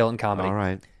 She's going to kill it in comedy. All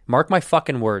right. Mark my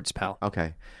fucking words, pal.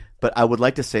 Okay. But I would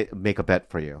like to make a bet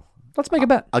for you. Let's make a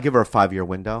bet. I'll give her a 5-year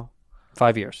window.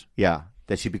 5 years. Yeah.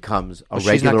 That she becomes a Well, she's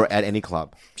regular not- at any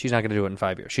club. She's not going to do it in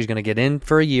 5 years. She's going to get in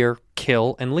for a year,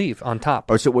 kill, and leave on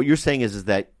top. Or so what you're saying is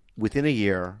that within a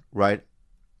year, right,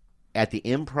 at the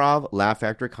Improv Laugh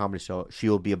Factory Comedy Show, she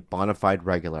will be a bona fide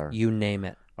regular. You name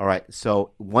it. All right.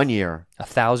 So 1 year.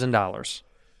 $1,000.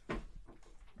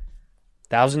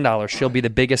 $1,000. She'll be the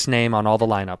biggest name on all the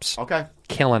lineups. Okay.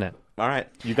 Killing it. All right.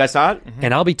 You guys saw it?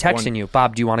 And I'll be texting you,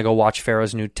 Bob, do you want to go watch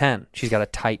Farrah's new 10? She's got a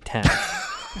tight 10.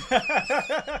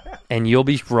 And you'll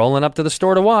be rolling up to the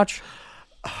store to watch.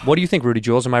 What do you think, Rudy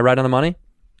Jules? Am I right on the money?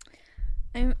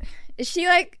 Is she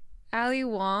like Ali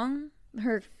Wong,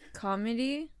 her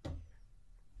comedy?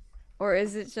 Or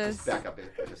is it just... Back up.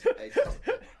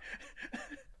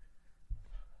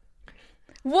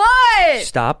 What?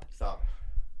 Stop.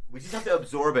 We just have to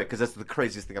absorb it because that's the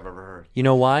craziest thing I've ever heard. You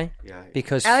know why? Yeah.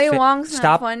 Because Ali Wong's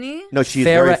stop. not funny? No, she's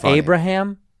Farrah very funny.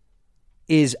 Abraham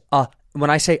is when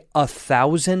I say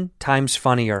 1,000 times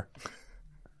funnier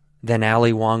than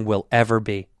Ali Wong will ever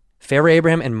be. Farrah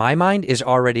Abraham, in my mind, is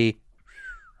already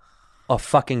a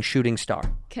fucking shooting star.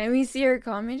 Can we see her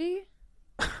comedy?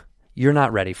 You're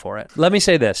not ready for it. Let me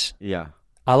say this. Yeah.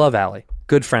 I love Ali.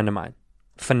 Good friend of mine.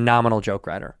 Phenomenal joke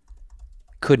writer.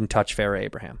 Couldn't touch Farrah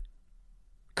Abraham.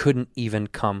 Couldn't even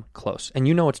come close. And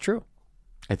you know it's true.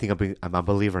 I think I'm a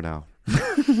believer now. I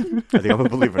think I'm a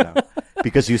believer now.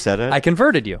 Because you said it. I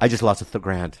converted you. I just lost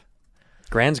 $1,000.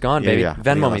 Grand's gone, Yeah, baby. yeah.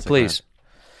 Venmo me, lost please.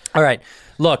 All right.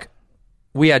 Look,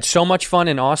 we had so much fun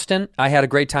in Austin. I had a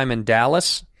great time in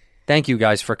Dallas. Thank you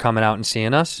guys for coming out and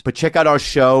seeing us. But check out our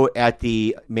show at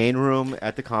the main room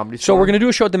at the Comedy Store. So we're going to do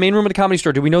a show at the main room of the Comedy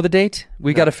Store. Do we know the date?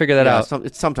 We got to figure that out.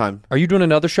 It's sometime. Are you doing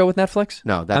another show with Netflix?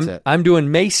 No, that's it. I'm doing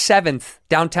May 7th,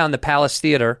 downtown the Palace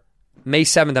Theater. May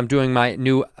 7th, I'm doing my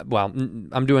new,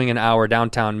 I'm doing an hour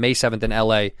downtown, May 7th in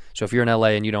L.A. So if you're in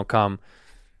L.A. and you don't come,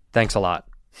 thanks a lot,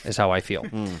 is how I feel.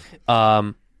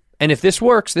 And if this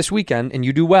works this weekend and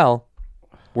you do well,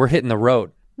 we're hitting the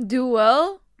road. Do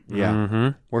well? Yeah. Mm-hmm.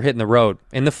 We're hitting the road.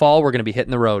 In the fall, we're going to be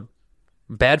hitting the road.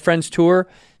 Bad Friends Tour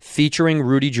featuring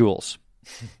Rudy Jules.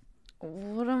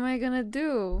 What am I going to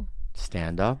do?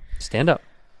 Stand up. Stand up.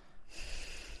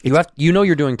 You know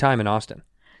you're doing time in Austin.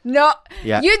 No.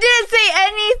 Yeah. You didn't say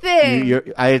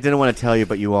anything. I didn't want to tell you,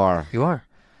 but you are. You are.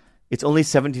 It's only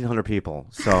 1,700 people,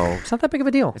 so... It's not that big of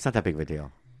a deal. It's not that big of a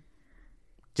deal.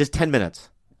 Just 10 minutes.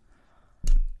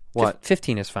 What?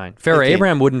 15 is fine. Farrah 15.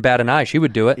 Abraham wouldn't bat an eye. She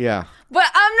would do it. Yeah. But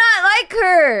I'm not like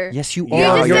her. Yes, you You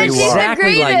are. just You're said she's the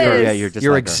exactly like her. greatest. Yeah, you're just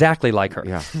You're like her. exactly like her.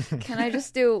 Yeah. Can I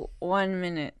just do 1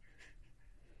 minute?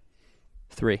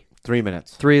 3. 3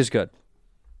 minutes. 3 is good.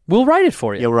 We'll write it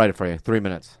for you. Yeah, we'll write it for you. 3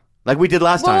 minutes. Like we did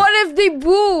last But time. what if they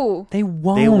boo? They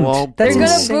won't. They won't That's boo. They're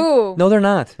gonna insane. boo. No, they're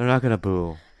not. They're not going to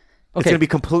boo. It's Okay. going to be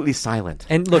completely silent.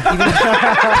 And look,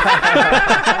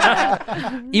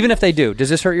 even if they do, does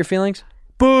this hurt your feelings?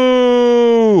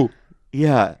 Boo!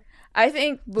 Yeah. I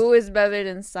think boo is better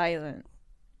than silent.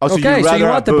 Oh, so okay, you'd so you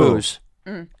rather want the boo. booze.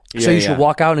 Mm. So you should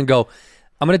walk out and go,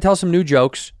 I'm going to tell some new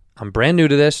jokes. I'm brand new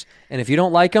to this. And if you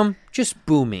don't like them, just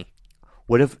boo me.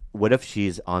 What if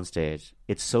she's on stage?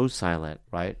 It's so silent,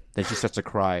 right? Then she starts to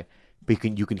cry, but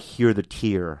you can hear the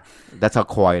tear. That's how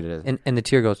quiet it is. And the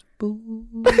tear goes, boo.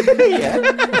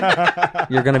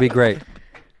 You're going to be great.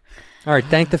 All right,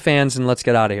 thank the fans and let's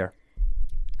get out of here.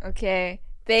 Okay.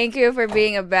 Thank you for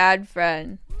being a bad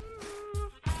friend.